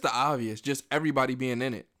is just the obvious, just everybody being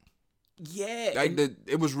in it. Yeah. Like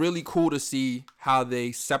it was really cool to see how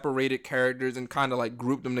they separated characters and kind of like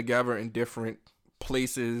grouped them together in different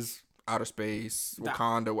places, outer space,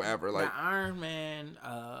 Wakanda, whatever. Like the Iron Man,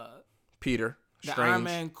 Peter, the Strange. Iron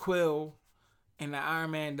Man Quill, and the Iron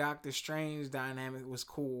Man Doctor Strange dynamic was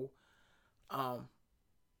cool.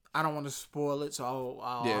 I don't want to spoil it, so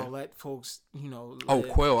I'll let folks, live. Oh,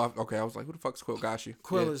 Quill. Okay, I was like, who the fuck's Quill? Got you.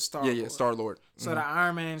 Quill Yeah. is Star-Lord. Yeah, Star-Lord. So the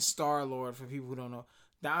Iron Man Star-Lord, for people who don't know,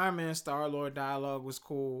 the Iron Man Star-Lord dialogue was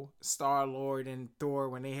cool. Star-Lord and Thor,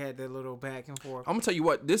 when they had their little back and forth. I'm gonna tell you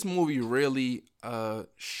what, this movie really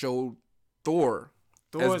showed Thor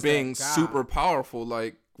Thor's as being that guy. super powerful,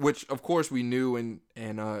 like, which of course we knew, and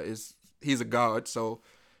he's a god, so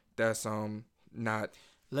that's not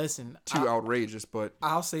Listen, too outrageous, but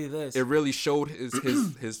I'll say this. it really showed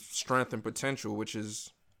his strength and potential, which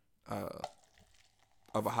is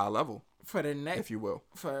of a high level, for the next, if you will.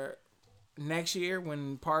 For next year,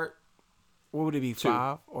 when what would it be,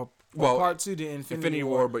 5? or Well, part 2 to Infinity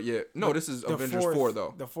War, but yeah, no, this is Avengers 4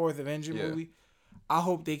 though. The fourth Avenger movie. I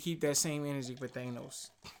hope they keep that same energy for Thanos.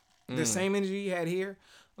 The same energy you had here,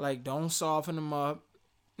 like don't soften them up.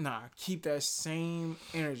 Nah, keep that same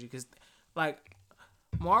energy because, like,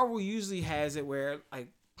 Marvel usually has it where like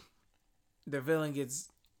the villain gets.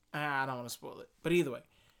 I don't want to spoil it, but either way,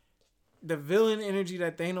 the villain energy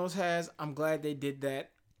that Thanos has, I'm glad they did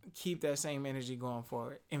that. Keep that same energy going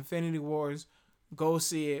forward. Infinity Wars, go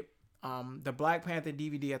see it. The Black Panther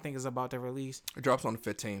DVD I think is about to release. It drops on the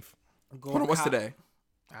 15th. Hold on, what's today?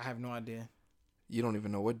 I have no idea. You don't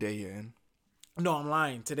even know what day you're in. No, I'm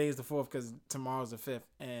lying. Today is the 4th because tomorrow's the 5th.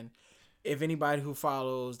 And if anybody who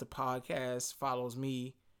follows the podcast follows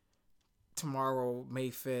me, tomorrow, May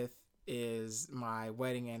 5th, is my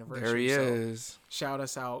wedding anniversary. There he is. Shout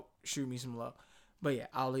us out. Shoot me some love. But yeah,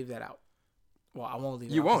 I'll leave that out. Well, I won't leave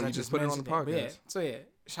it out. You won't. I You just put it on the podcast. Yeah,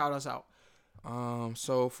 shout us out.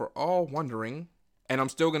 So for all wondering, and I'm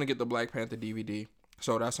still gonna get the Black Panther DVD,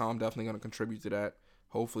 so that's how I'm definitely gonna contribute to that.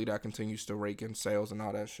 Hopefully that continues to rake in sales and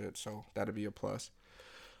all that shit. So that'll be a plus.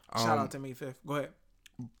 Shout out to May 5th. Go ahead.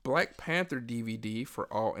 Black Panther DVD,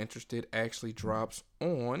 for all interested, actually drops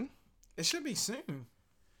on. It should be soon.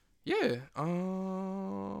 Yeah.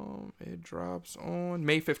 It drops on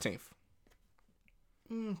May 15th.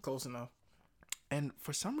 Close enough. And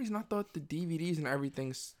for some reason, I thought the DVDs and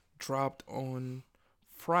everything's dropped on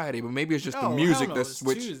Friday, but maybe it's just the music that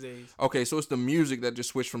switched. Tuesdays. Okay, so it's the music that just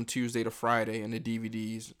switched from Tuesday to Friday, and the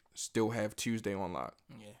DVDs still have Tuesday on lock.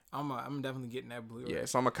 Yeah, I'm definitely getting that Blu-ray. Yeah,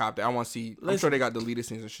 so I'm gonna cop that. I want to see. I'm sure they got deleted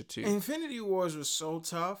scenes and shit too. Infinity Wars was so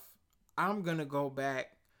tough. I'm gonna go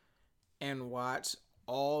back and watch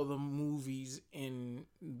all the movies in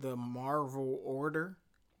the Marvel order,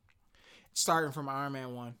 starting from Iron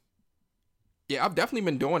Man 1. Yeah, I've definitely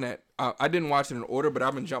been doing that. I didn't watch it in order, but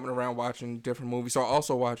I've been jumping around watching different movies. So I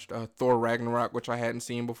also watched Thor Ragnarok, which I hadn't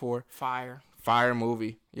seen before. Fire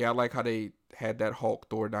movie. Yeah, I like how they had that Hulk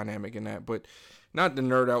Thor dynamic in that. But not to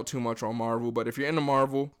nerd out too much on Marvel, but if you're into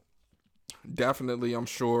Marvel, definitely I'm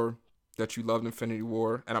sure that you loved Infinity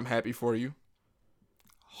War, and I'm happy for you.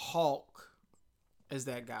 Hulk is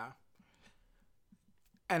that guy.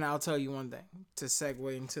 And I'll tell you one thing, to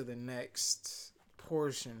segue into the next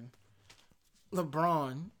portion.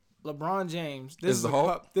 LeBron James. This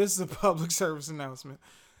is a public service announcement.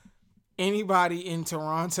 Anybody in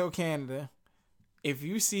Toronto, Canada, if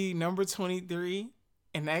you see number 23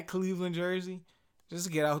 in that Cleveland jersey, just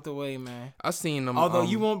get out the way, man. I seen him. Although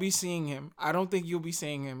you won't be seeing him. I don't think you'll be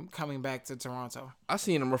seeing him coming back to Toronto. I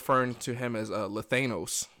seen him referring to him as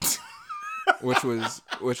Lethanos, which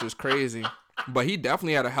was crazy. But he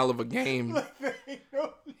definitely had a hell of a game.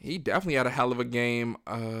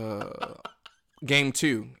 Game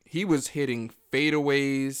 2, he was hitting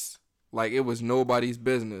fadeaways like it was nobody's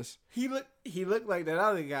business. He looked like that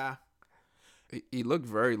other guy. He looked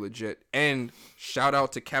very legit. And shout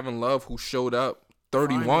out to Kevin Love, who showed up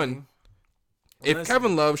 31. Finally. If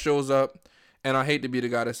Kevin Love shows up, and I hate to be the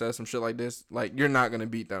guy that says some shit like this, like, you're not gonna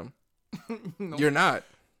beat them. No. You're not.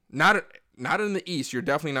 Not in the East. You're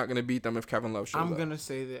definitely not going to beat them if Kevin Love shows up. I'm gonna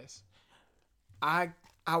say this. I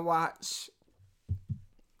watched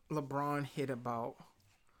LeBron hit about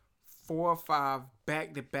 4 or 5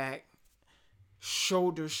 back-to-back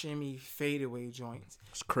shoulder shimmy fadeaway joints.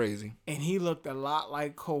 It's crazy. And he looked a lot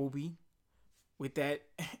like Kobe with that.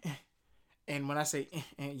 And when I say,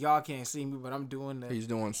 and y'all can't see me, but I'm doing the. He's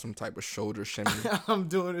doing some type of shoulder shimmy. I'm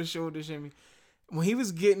doing a shoulder shimmy. When he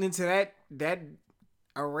was getting into that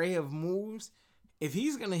array of moves, if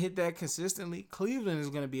he's gonna hit that consistently, Cleveland is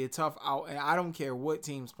gonna be a tough out. And I don't care what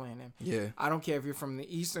team's playing him. Yeah. I don't care if you're from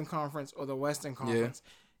the Eastern Conference or the Western Conference.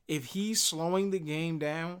 Yeah. If he's slowing the game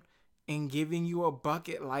down and giving you a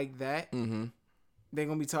bucket like that, they're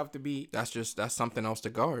gonna be tough to beat. That's something else to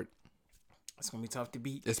guard. It's gonna be tough to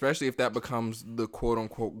beat, especially if that becomes the quote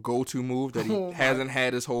unquote go-to move that he hasn't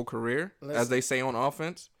had his whole career, as they say on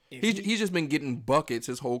offense. He's just been getting buckets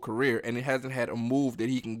his whole career, and it hasn't had a move that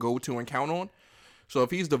he can go to and count on. So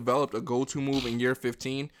if he's developed a go-to move in year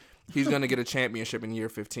 15, he's gonna get a championship in year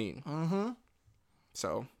 15.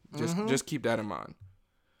 So just keep that in mind.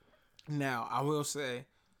 Now I will say,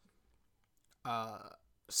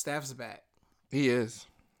 Steph's back. He is.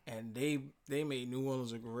 And they made New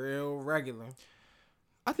Orleans look real regular.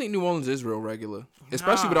 I think New Orleans is real regular,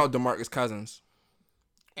 especially without DeMarcus Cousins.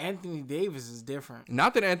 Anthony Davis is different.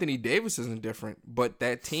 Not that Anthony Davis isn't different, but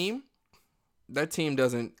that team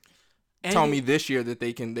doesn't tell me this year that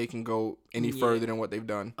they can go any further than what they've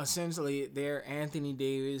done. Essentially, they're Anthony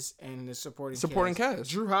Davis and the supporting cast.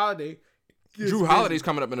 Jrue Holiday. Jrue Holiday's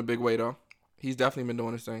coming up in a big way, though. He's definitely been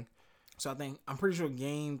doing his thing. So I'm pretty sure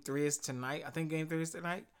Game 3 is tonight. I think Game 3 is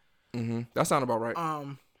tonight. That sounds about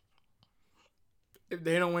right. If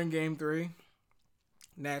they don't win Game 3,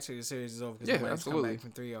 naturally the series is over. Yeah, absolutely.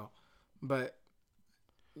 Come back from 3-0. But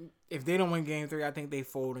if they don't win Game 3, I think they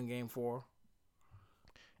fold in Game 4.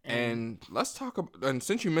 And let's talk about. And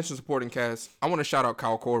since you mentioned supporting cast, I want to shout out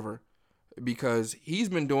Kyle Korver, because he's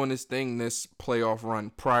been doing this thing this playoff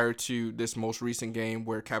run prior to this most recent game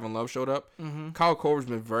where Kevin Love showed up. Kyle Korver's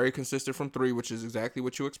been very consistent from 3, which is exactly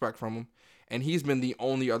what you expect from him. And he's been the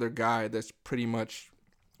only other guy that's pretty much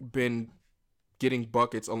been getting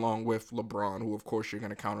buckets along with LeBron, who, of course, you're going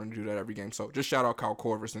to counter and do that every game. So just shout out Kyle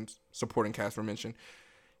Korver since supporting cast were mentioned.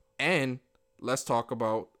 And let's talk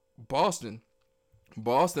about Boston.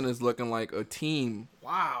 Boston is looking like a team.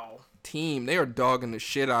 Wow. They are dogging the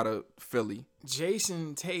shit out of Philly.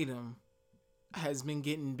 Jason Tatum has been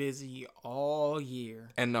getting busy all year.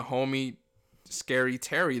 And the homie Scary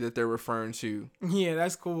Terry that they're referring to. Yeah,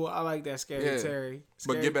 that's cool. I like that Scary Terry.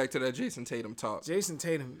 But get back to that Jason Tatum talk. Jason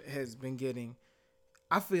Tatum has been getting,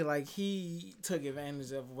 I feel like he took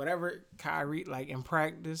advantage of whatever Kyrie, like in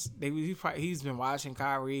practice, he's been watching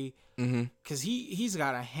Kyrie. Because he's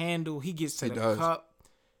got a handle. He gets to the cup.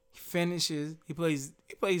 He finishes. He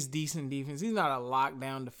plays decent defense. He's not a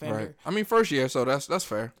lockdown defender. Right. I mean, first year, so that's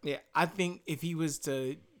fair. Yeah, I think if he was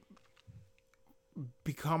to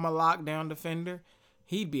become a lockdown defender,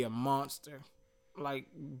 he'd be a monster. Like,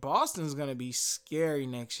 Boston's gonna be scary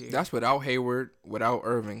next year. That's without Hayward, without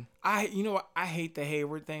Irving. You know what? I hate the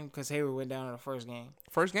Hayward thing because Hayward went down in the first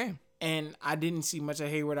game. And I didn't see much of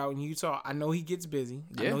Hayward out in Utah. I know he gets busy.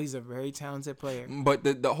 Yeah. I know he's a very talented player. But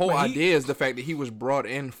the whole idea is the fact that he was brought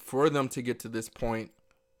in for them to get to this point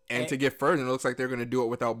and to get further. And it looks like they're going to do it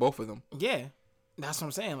without both of them. Yeah. That's what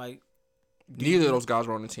I'm saying. Like, neither of those guys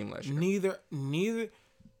were on the team last year. Neither.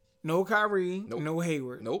 No Kyrie. Nope. No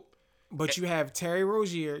Hayward. Nope. But you have Terry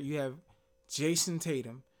Rozier. You have Jason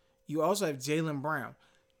Tatum. You also have Jaylen Brown.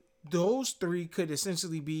 Those 3 could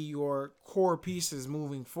essentially be your core pieces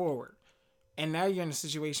moving forward. And now you're in a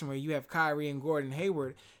situation where you have Kyrie and Gordon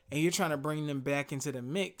Hayward, and you're trying to bring them back into the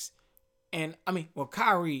mix. And, I mean, well,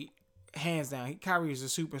 Kyrie, hands down, Kyrie is a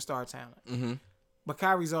superstar talent. But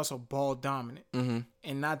Kyrie's also ball dominant.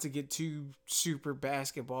 And not to get too super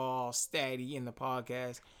basketball statty in the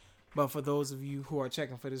podcast, but for those of you who are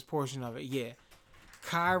checking for this portion of it, yeah.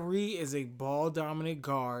 Kyrie is a ball dominant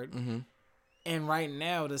guard. And right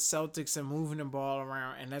now, the Celtics are moving the ball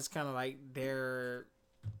around, and that's kind of like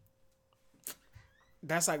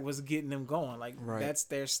that's like what's getting them going. Like, that's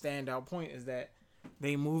their standout point, is that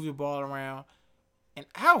they move the ball around. And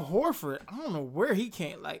Al Horford, I don't know where he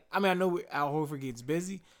can't, like, I mean, I know Al Horford gets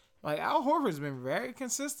busy. Like, Al Horford's been very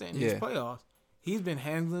consistent in these playoffs. He's been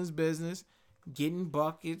handling his business, getting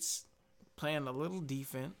buckets, playing a little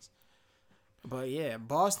defense. But yeah,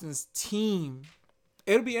 Boston's team,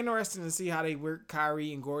 it'll be interesting to see how they work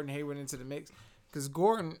Kyrie and Gordon Hayward into the mix. Because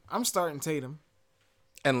Gordon, I'm starting Tatum.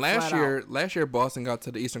 And last year, Boston got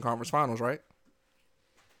to the Eastern Conference Finals, right?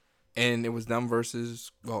 And it was them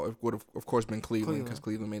versus, well, it would have, of course, been Cleveland because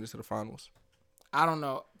Cleveland made it to the finals. I don't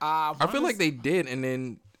know. I feel like they did, and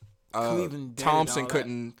then Thomas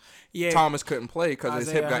couldn't play because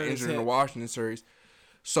his hip got injured in the Washington series.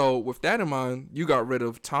 So with that in mind, you got rid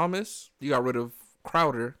of Thomas, you got rid of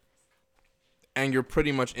Crowder, and you're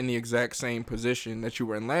pretty much in the exact same position that you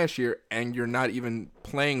were in last year, and you're not even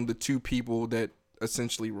playing the two people that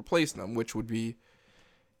essentially replaced them, which would be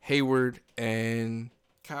Hayward and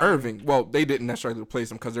Irving. Well, they didn't necessarily replace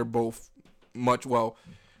them because they're both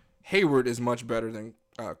Hayward is much better than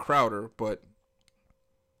Crowder, but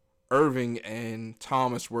Irving and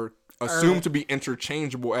Thomas were assumed to be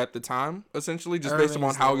interchangeable at the time, essentially, just based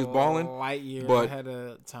upon how he was balling. Light years but ahead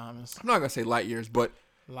of Thomas. I'm not gonna say light years, but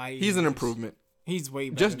he's an improvement. He's way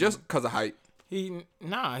better. Just because of height.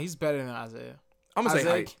 He's better than Isaiah. I'm gonna say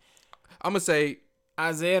height. I'm gonna say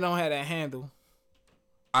Isaiah don't have that handle.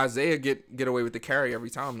 Isaiah get away with the carry every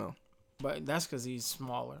time though. But that's because he's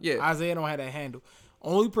smaller. Yeah. Isaiah don't have that handle.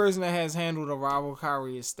 Only person that has handled a rival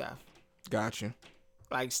Kyrie is Steph. Gotcha.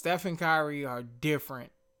 Like, Steph and Kyrie are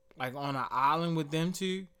different. Like, on an island with them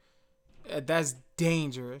two, that's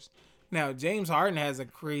dangerous. Now, James Harden has a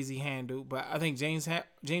crazy handle, but I think James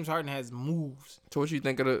Harden has moves. So what you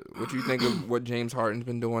think of what James Harden's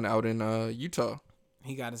been doing out in Utah?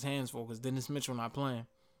 He got his hands full because Dennis Mitchell not playing.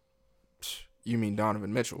 You mean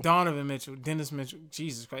Donovan Mitchell? Dennis Mitchell.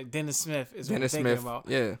 Jesus Christ. Dennis Smith is what I'm thinking about.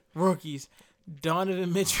 Yeah. Rookies.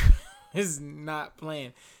 Donovan Mitchell is not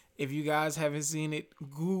playing. If you guys haven't seen it,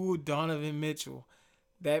 Google Donovan Mitchell.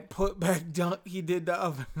 That putback dunk he did the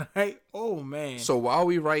other night. Oh, man. So while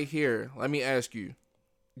we right here, let me ask you,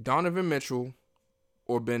 Donovan Mitchell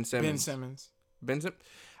or Ben Simmons? Ben Simmons.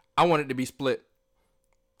 I want it to be split.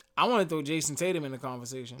 I want to throw Jason Tatum in the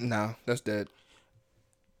conversation. No, that's dead.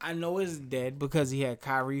 I know it's dead because he had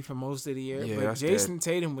Kyrie for most of the year, but Jason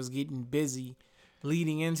Tatum was getting busy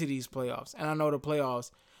leading into these playoffs. And I know the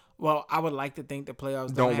playoffs, well, I would like to think the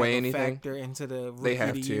playoffs don't weigh anything. Factor into the Rookie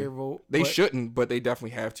of the Year vote. They shouldn't, but they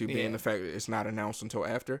definitely have to, being the fact that it's not announced until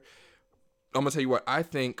after. I'm going to tell you what, I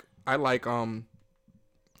think I want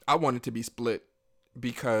it to be split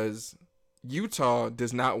because Utah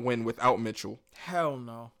does not win without Mitchell. Hell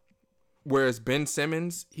no. Whereas Ben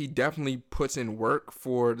Simmons, he definitely puts in work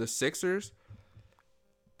for the Sixers.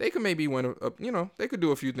 They could maybe win, they could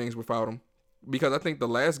do a few things without him. Because I think the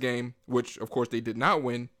last game, which of course they did not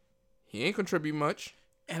win, he ain't contribute much.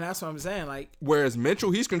 And that's what I'm saying. Like, whereas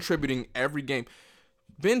Mitchell, he's contributing every game.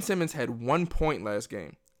 Ben Simmons had 1 point last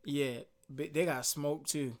game. Yeah, but they got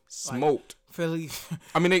smoked too. Smoked. Like, Philly.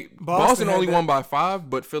 I mean, Boston only won by 5,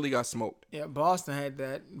 but Philly got smoked. Yeah, Boston had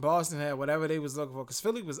that. Boston had whatever they was looking for because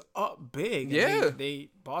Philly was up big. Yeah.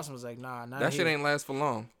 Boston was like, nah, not that here. Shit ain't last for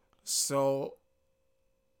long. So,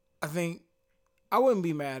 I think I wouldn't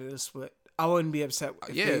be mad at a split. I wouldn't be upset.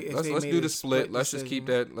 Let's do the split. Let's just keep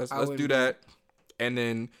that. Let's do that. And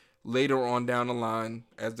then later on down the line,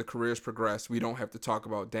 as the careers progress, we don't have to talk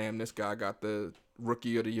about, damn, this guy got the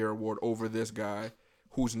Rookie of the Year award over this guy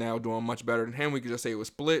who's now doing much better than him. We could just say it was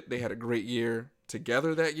split. They had a great year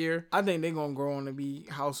together that year. I think they're going to grow on to be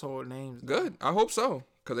household names. Good. I hope so.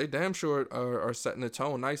 Because they damn sure are setting the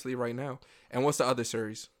tone nicely right now. And what's the other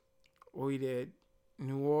series? We did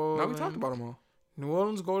New Orleans. No, we talked about them all. New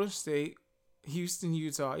Orleans, Golden State, Houston,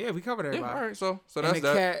 Utah. Yeah, we covered everybody. Yeah, all right. So that's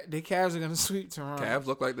that. The Cavs are going to sweep Toronto. Cavs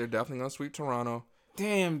look like they're definitely going to sweep Toronto.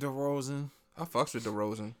 Damn, DeRozan. I fucks with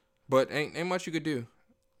DeRozan. But ain't much you could do.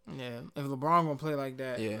 Yeah, if LeBron going to play like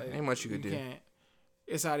that. Yeah, ain't much you could do. Can't.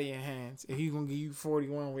 It's out of your hands. If he's going to give you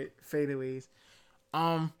 41 with fadeaways.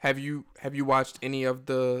 Have you watched any of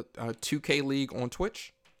the 2K League on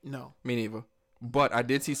Twitch? No. Me neither. But I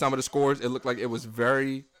did see some of the scores. It looked like it was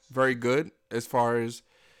very, very good as far as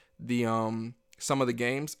the some of the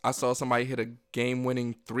games. I saw somebody hit a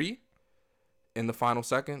game-winning 3 in the final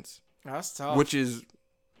seconds. That's tough. Which is,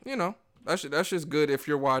 that's just good if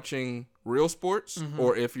you're watching real sports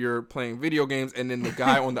or if you're playing video games, and then the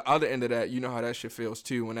guy on the other end of that, you know how that shit feels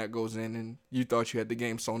too when that goes in and you thought you had the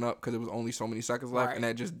game sewn up because it was only so many seconds left, and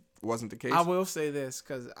that just wasn't the case. I will say this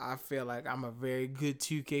because I feel like I'm a very good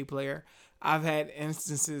 2K player. I've had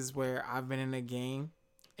instances where I've been in a game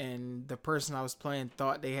and the person I was playing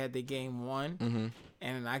thought they had the game won,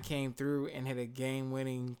 and I came through and hit a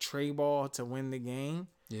game-winning tray ball to win the game.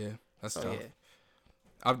 Yeah, that's tough. Yeah.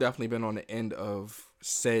 I've definitely been on the end of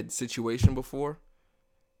said situation before,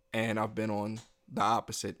 and I've been on the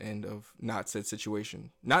opposite end of not said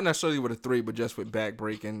situation. Not necessarily with a 3, but just with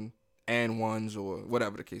back-breaking and ones or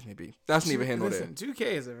whatever the case may be. That's neither here nor there. 2K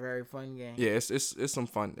is a very fun game. Yeah, it's some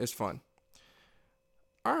fun. It's fun.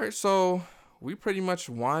 All right, so we pretty much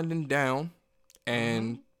winding down,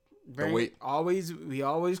 and wait. We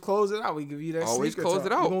always close it out. We give you that. Always sneaker close talk.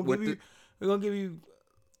 it out. We're gonna give you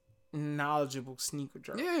knowledgeable sneaker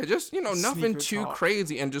drop. Yeah, just nothing Sneaker too talk.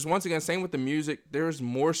 crazy. And just once again, same with the music. There's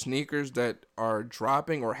more sneakers that are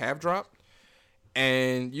dropping or have dropped,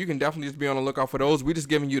 and you can definitely just be on the lookout for those. We just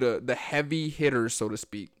giving you the heavy hitters, so to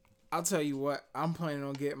speak. I'll tell you what I'm planning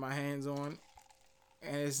on getting my hands on,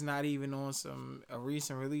 and it's not even on a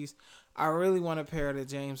recent release. I really want a pair of the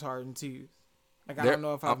James Harden 2s. Like, I don't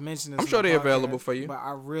know if I've mentioned this. I'm sure on the they're podcast, available for you. But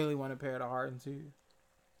I really want a pair of the Harden 2s.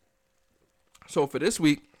 So for this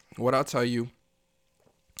week, what I'll tell you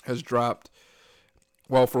has dropped.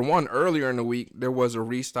 Well, for one, earlier in the week, there was a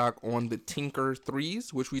restock on the Tinker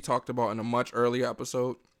 3s, which we talked about in a much earlier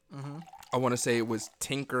episode. Mm-hmm. I want to say it was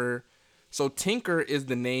Tinker. So Tinker is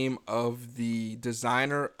the name of the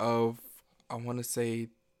designer of, I want to say,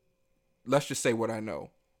 let's just say what I know,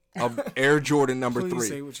 of Air Jordan number Please 3.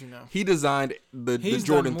 say what you know. He designed the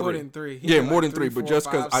Jordan 3. More than 3. Yeah, more than 3, but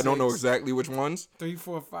just because I don't know exactly which ones. 3,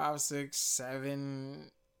 4, 5, 6,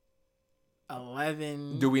 7,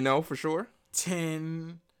 11. Do we know for sure?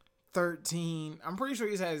 10, 13. I'm pretty sure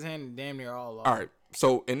he's had his hand in damn near all of them. All right.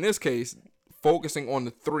 So in this case, focusing on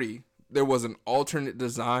the 3, there was an alternate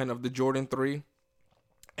design of the Jordan 3,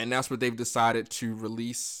 and that's what they've decided to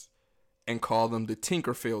release and call them the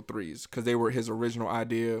Tinkerfield 3s, because they were his original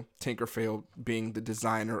idea, Tinkerfield being the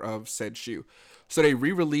designer of said shoe. So they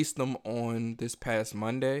re-released them on this past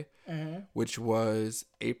Monday, which was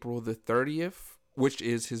April the 30th, which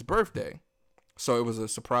is his birthday. So it was a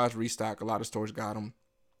surprise restock. A lot of stores got them.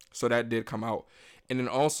 So that did come out. And then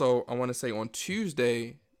also, I want to say on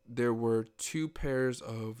Tuesday, there were 2 pairs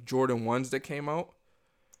of Jordan 1s that came out.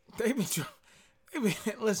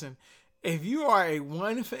 Listen, if you are a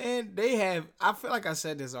 1 fan, they have, I feel like I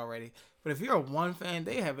said this already, but if you're a 1 fan,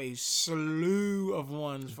 they have a slew of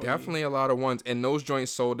 1s for Definitely a lot of 1s. And those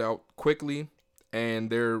joints sold out quickly. And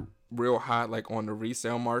they're real hot, like on the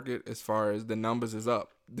resale market, as far as the numbers is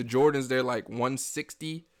up. The Jordans, they're like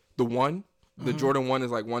 160, the 1. The Jordan 1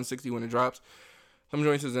 is like 160 when it drops. Some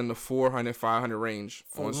joints is in the 400, 500 range.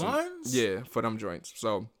 For 1s? Yeah, for them joints.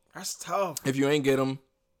 So that's tough. if you ain't get them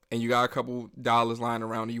and you got a couple dollars lying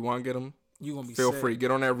around and you want to get them, you gonna be feel sick. free.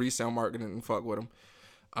 Get on that resale market and fuck with them.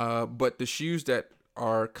 But the shoes that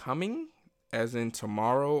are coming, as in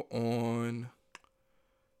tomorrow on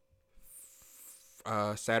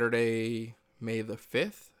Saturday, May the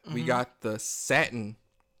 5th, we got the satin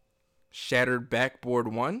shattered backboard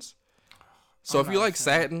 1s. So if you like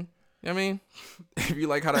satin, you know what I mean, if you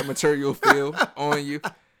like how that material feel on you,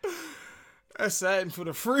 that's satin for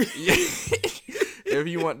the free. If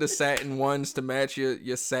you want the satin 1s to match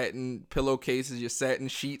your satin pillowcases, your satin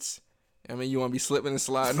sheets, I mean, you want to be slipping and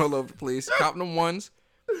sliding all over the place, cop them 1s.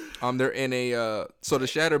 They're in a so the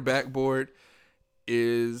shattered backboard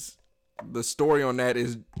is, the story on that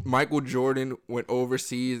is Michael Jordan went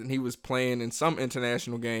overseas and he was playing in some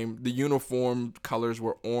international game. The uniform colors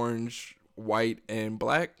were orange, white, and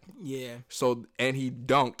black. Yeah. So, and he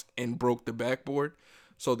dunked and broke the backboard.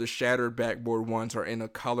 So the shattered backboard 1s are in a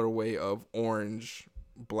colorway of orange,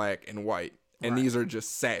 black, and white. And these are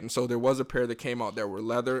just satin. So there was a pair that came out that were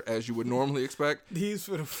leather, as you would normally expect. These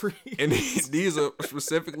for the free. And these are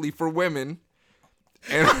specifically for women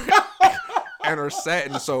and are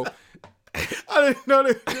satin. So I didn't know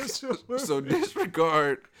that. So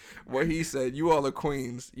disregard what he said. You all are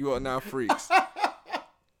queens. You are not freaks.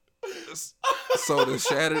 So the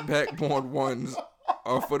shattered backboard 1s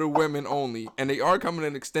are for the women only. And they are coming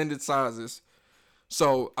in extended sizes.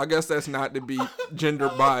 So I guess that's not to be gender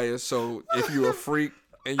biased. So if you're a freak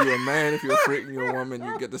and you're a man, if you're a freak and you're a woman,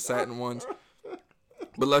 you get the satin 1s.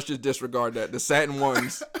 But let's just disregard that. The satin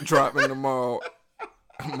 1s dropping tomorrow,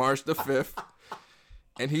 March the 5th.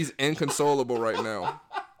 And he's inconsolable right now.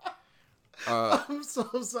 I'm so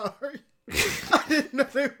sorry. I didn't know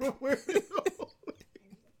they were wearing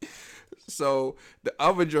those. So the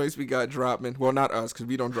other joints we got dropping, well, not us, because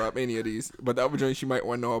we don't drop any of these, but the other joints you might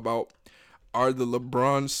want to know about are the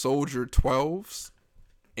LeBron Soldier 12s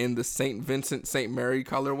in the St. Vincent St. Mary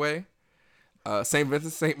colorway. St.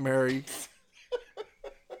 Vincent St. Mary,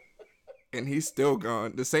 and he's still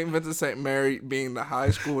gone. The St. Vincent St. Mary being the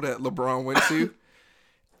high school that LeBron went to,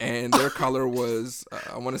 and their color was,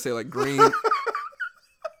 I want to say like green.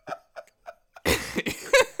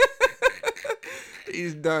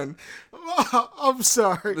 He's done. I'm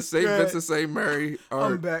sorry. The St. Vincent St. Mary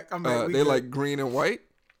are, I'm back. they like green and white.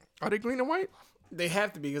 Are they green and white? They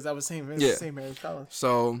have to be, because I was saying Vincent St. Mary's colors.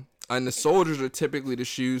 So, and the Soldiers are typically the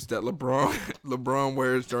shoes that LeBron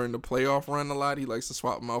wears during the playoff run a lot. He likes to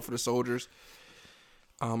swap them out for the Soldiers.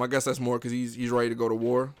 I guess that's more because he's ready to go to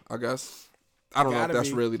war, I guess. I don't know if Gotta that's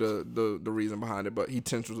be. really the reason behind it, but he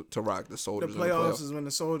tends to rock the The soldiers. playoffs is when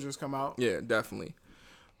the soldiers come out. Yeah, definitely.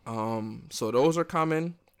 So those are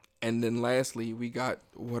coming. And then lastly, we got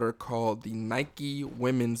what are called the Nike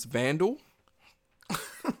Women's Vandal.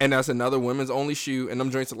 And that's another women's only shoe. And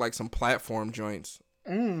them joints are like some platform joints.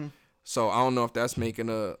 So I don't know if that's making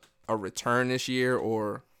a return this year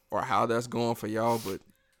or how that's going for y'all. But,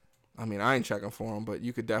 I mean, I ain't checking for them. But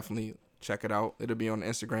you could definitely check it out. It'll be on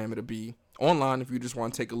Instagram. It'll be online if you just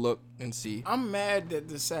want to take a look and see. I'm mad that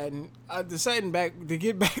the satin back to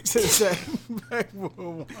get back to the satin backboard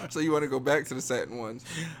one. So you want to go back to the satin ones?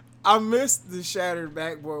 I missed the shattered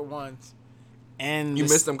backboard ones, and You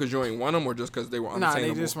missed them because you ain't want them, or just because they were Nah,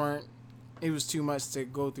 unattainable? they just weren't. It was too much to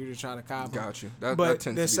go through to try to copy. Got you. That But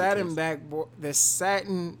tends the to be satin case. backboard, the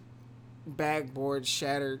satin backboard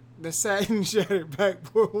shattered, the satin shattered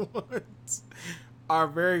backboard ones are a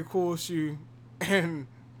very cool shoe, and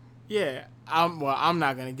yeah, I'm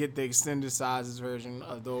not gonna get the extended sizes version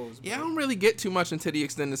of those. Yeah, I don't really get too much into the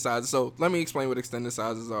extended sizes. So let me explain what extended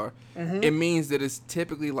sizes are. It means that it's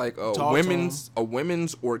typically like a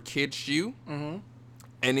women's or kid shoe, and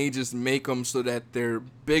they just make them so that they're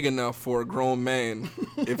big enough for a grown man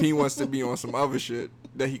if he wants to be on some other shit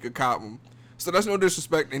that he could cop them. So that's no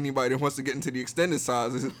disrespect to anybody that wants to get into the extended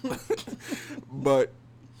sizes, but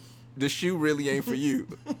the shoe really ain't for you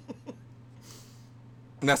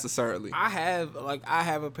necessarily. I have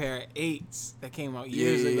a pair of 8s that came out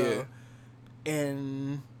years ago,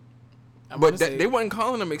 and But they wasn't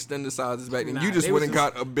calling them extended sizes back then. Nah, You just they went was and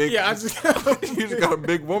got a big. Yeah, I just got you just got a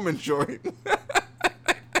big woman joint.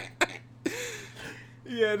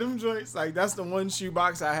 yeah, them joints, like, that's the one shoe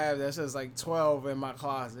box I have that says like 12 in my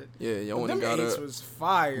closet. Yeah, yo But went them and got 8s a. was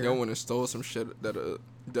fire. Yo went and stole some shit that a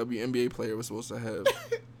WNBA player was supposed to have.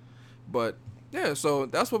 But yeah, so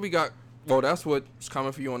that's what we got. Well, that's what's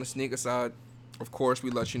coming for you on the sneaker side. Of course,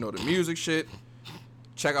 we let you know the music shit.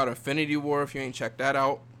 Check out Infinity War if you ain't checked that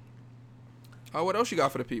out. What else you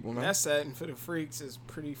got for the people, man? That satin for the freaks is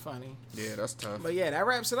pretty funny. Yeah, that's tough. But yeah, that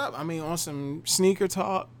wraps it up. I mean, on some sneaker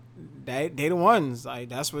talk, they the ones. Like,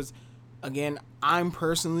 that's what's, again, I'm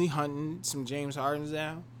personally hunting some James Hardens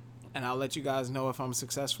down, and I'll let you guys know if I'm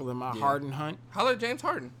successful in my Harden hunt. Holla at James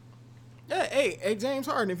Harden. Yeah, hey, James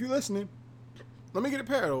Harden, if you're listening, let me get a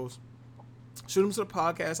pair of those. Shoot them to the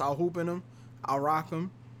podcast. I'll hoop in them. I'll rock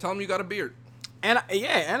them. Tell him you got a beard. And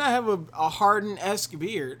I have a Harden-esque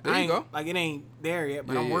beard. There you go. Like, it ain't there yet,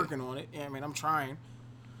 but Yeah, I'm yeah. working on it. Yeah, I mean, I'm trying.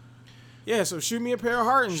 Yeah, so shoot me a pair of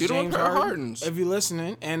Hardens, Shoot him a James pair of Harden, Hardens. if you're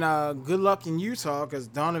listening. And good luck in Utah, because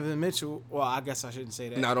Donovan Mitchell. Well, I guess I shouldn't say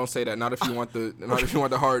that. No, don't say that. Not if you want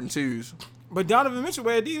the Harden twos. But Donovan Mitchell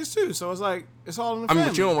wear Adidas too, so it's like it's all in the I mean, family.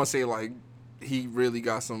 but you don't want to say like he really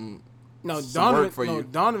got some. No, some Donovan. work for you.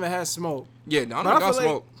 Donovan has smoke. Yeah, But I Donovan got feel like-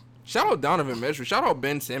 smoke. Shout out Donovan Mitchell. Shout out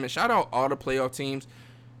Ben Simmons. Shout out all the playoff teams.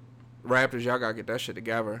 Raptors, y'all gotta get that shit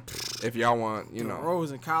together if y'all want, you know. Rose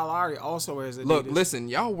and Kyle Lowry also wears Adidas. Look, listen,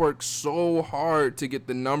 y'all work so hard to get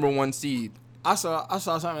the #1 seed. I saw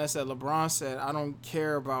something that said LeBron said, "I don't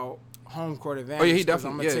care about home court advantage. Oh yeah, he 'cause definitely.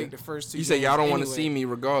 I'm gonna Yeah. take the first two. You say y'all don't want to anyway." see me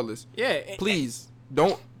regardless. Yeah, Please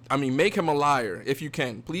don't. I mean, make him a liar if you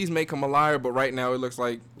can. Please make him a liar. But right now, it looks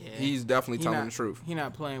like he's definitely telling the truth. He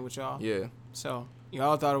not playing with y'all. Yeah, So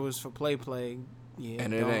y'all thought it was for play. Yeah,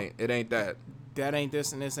 and it ain't that. That ain't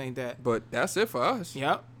this and this ain't that. But that's it for us.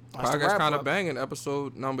 Yep. That's the Podcast wrap kind of up. banging.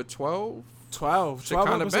 Episode number 12. 12 Shit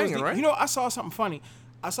kinda episodes banging, deep. right? You know, I saw something funny.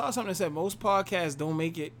 I saw something that said most podcasts don't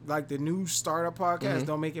make it, like the new startup podcasts Mm-hmm.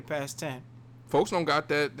 don't make it past 10. Folks don't got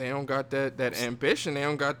that. They don't got that ambition. They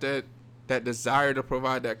don't got that desire to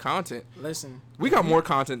provide that content. Listen, We got more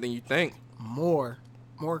content than you think. more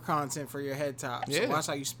content for your head top. So Yeah. watch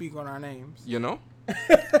how you speak on our names. You know.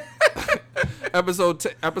 episode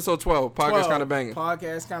 12. Podcast kind of banging.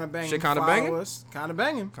 Podcast kind of banging. Shit kinda Follow banging? us. Kind of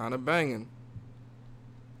banging. Kind of banging.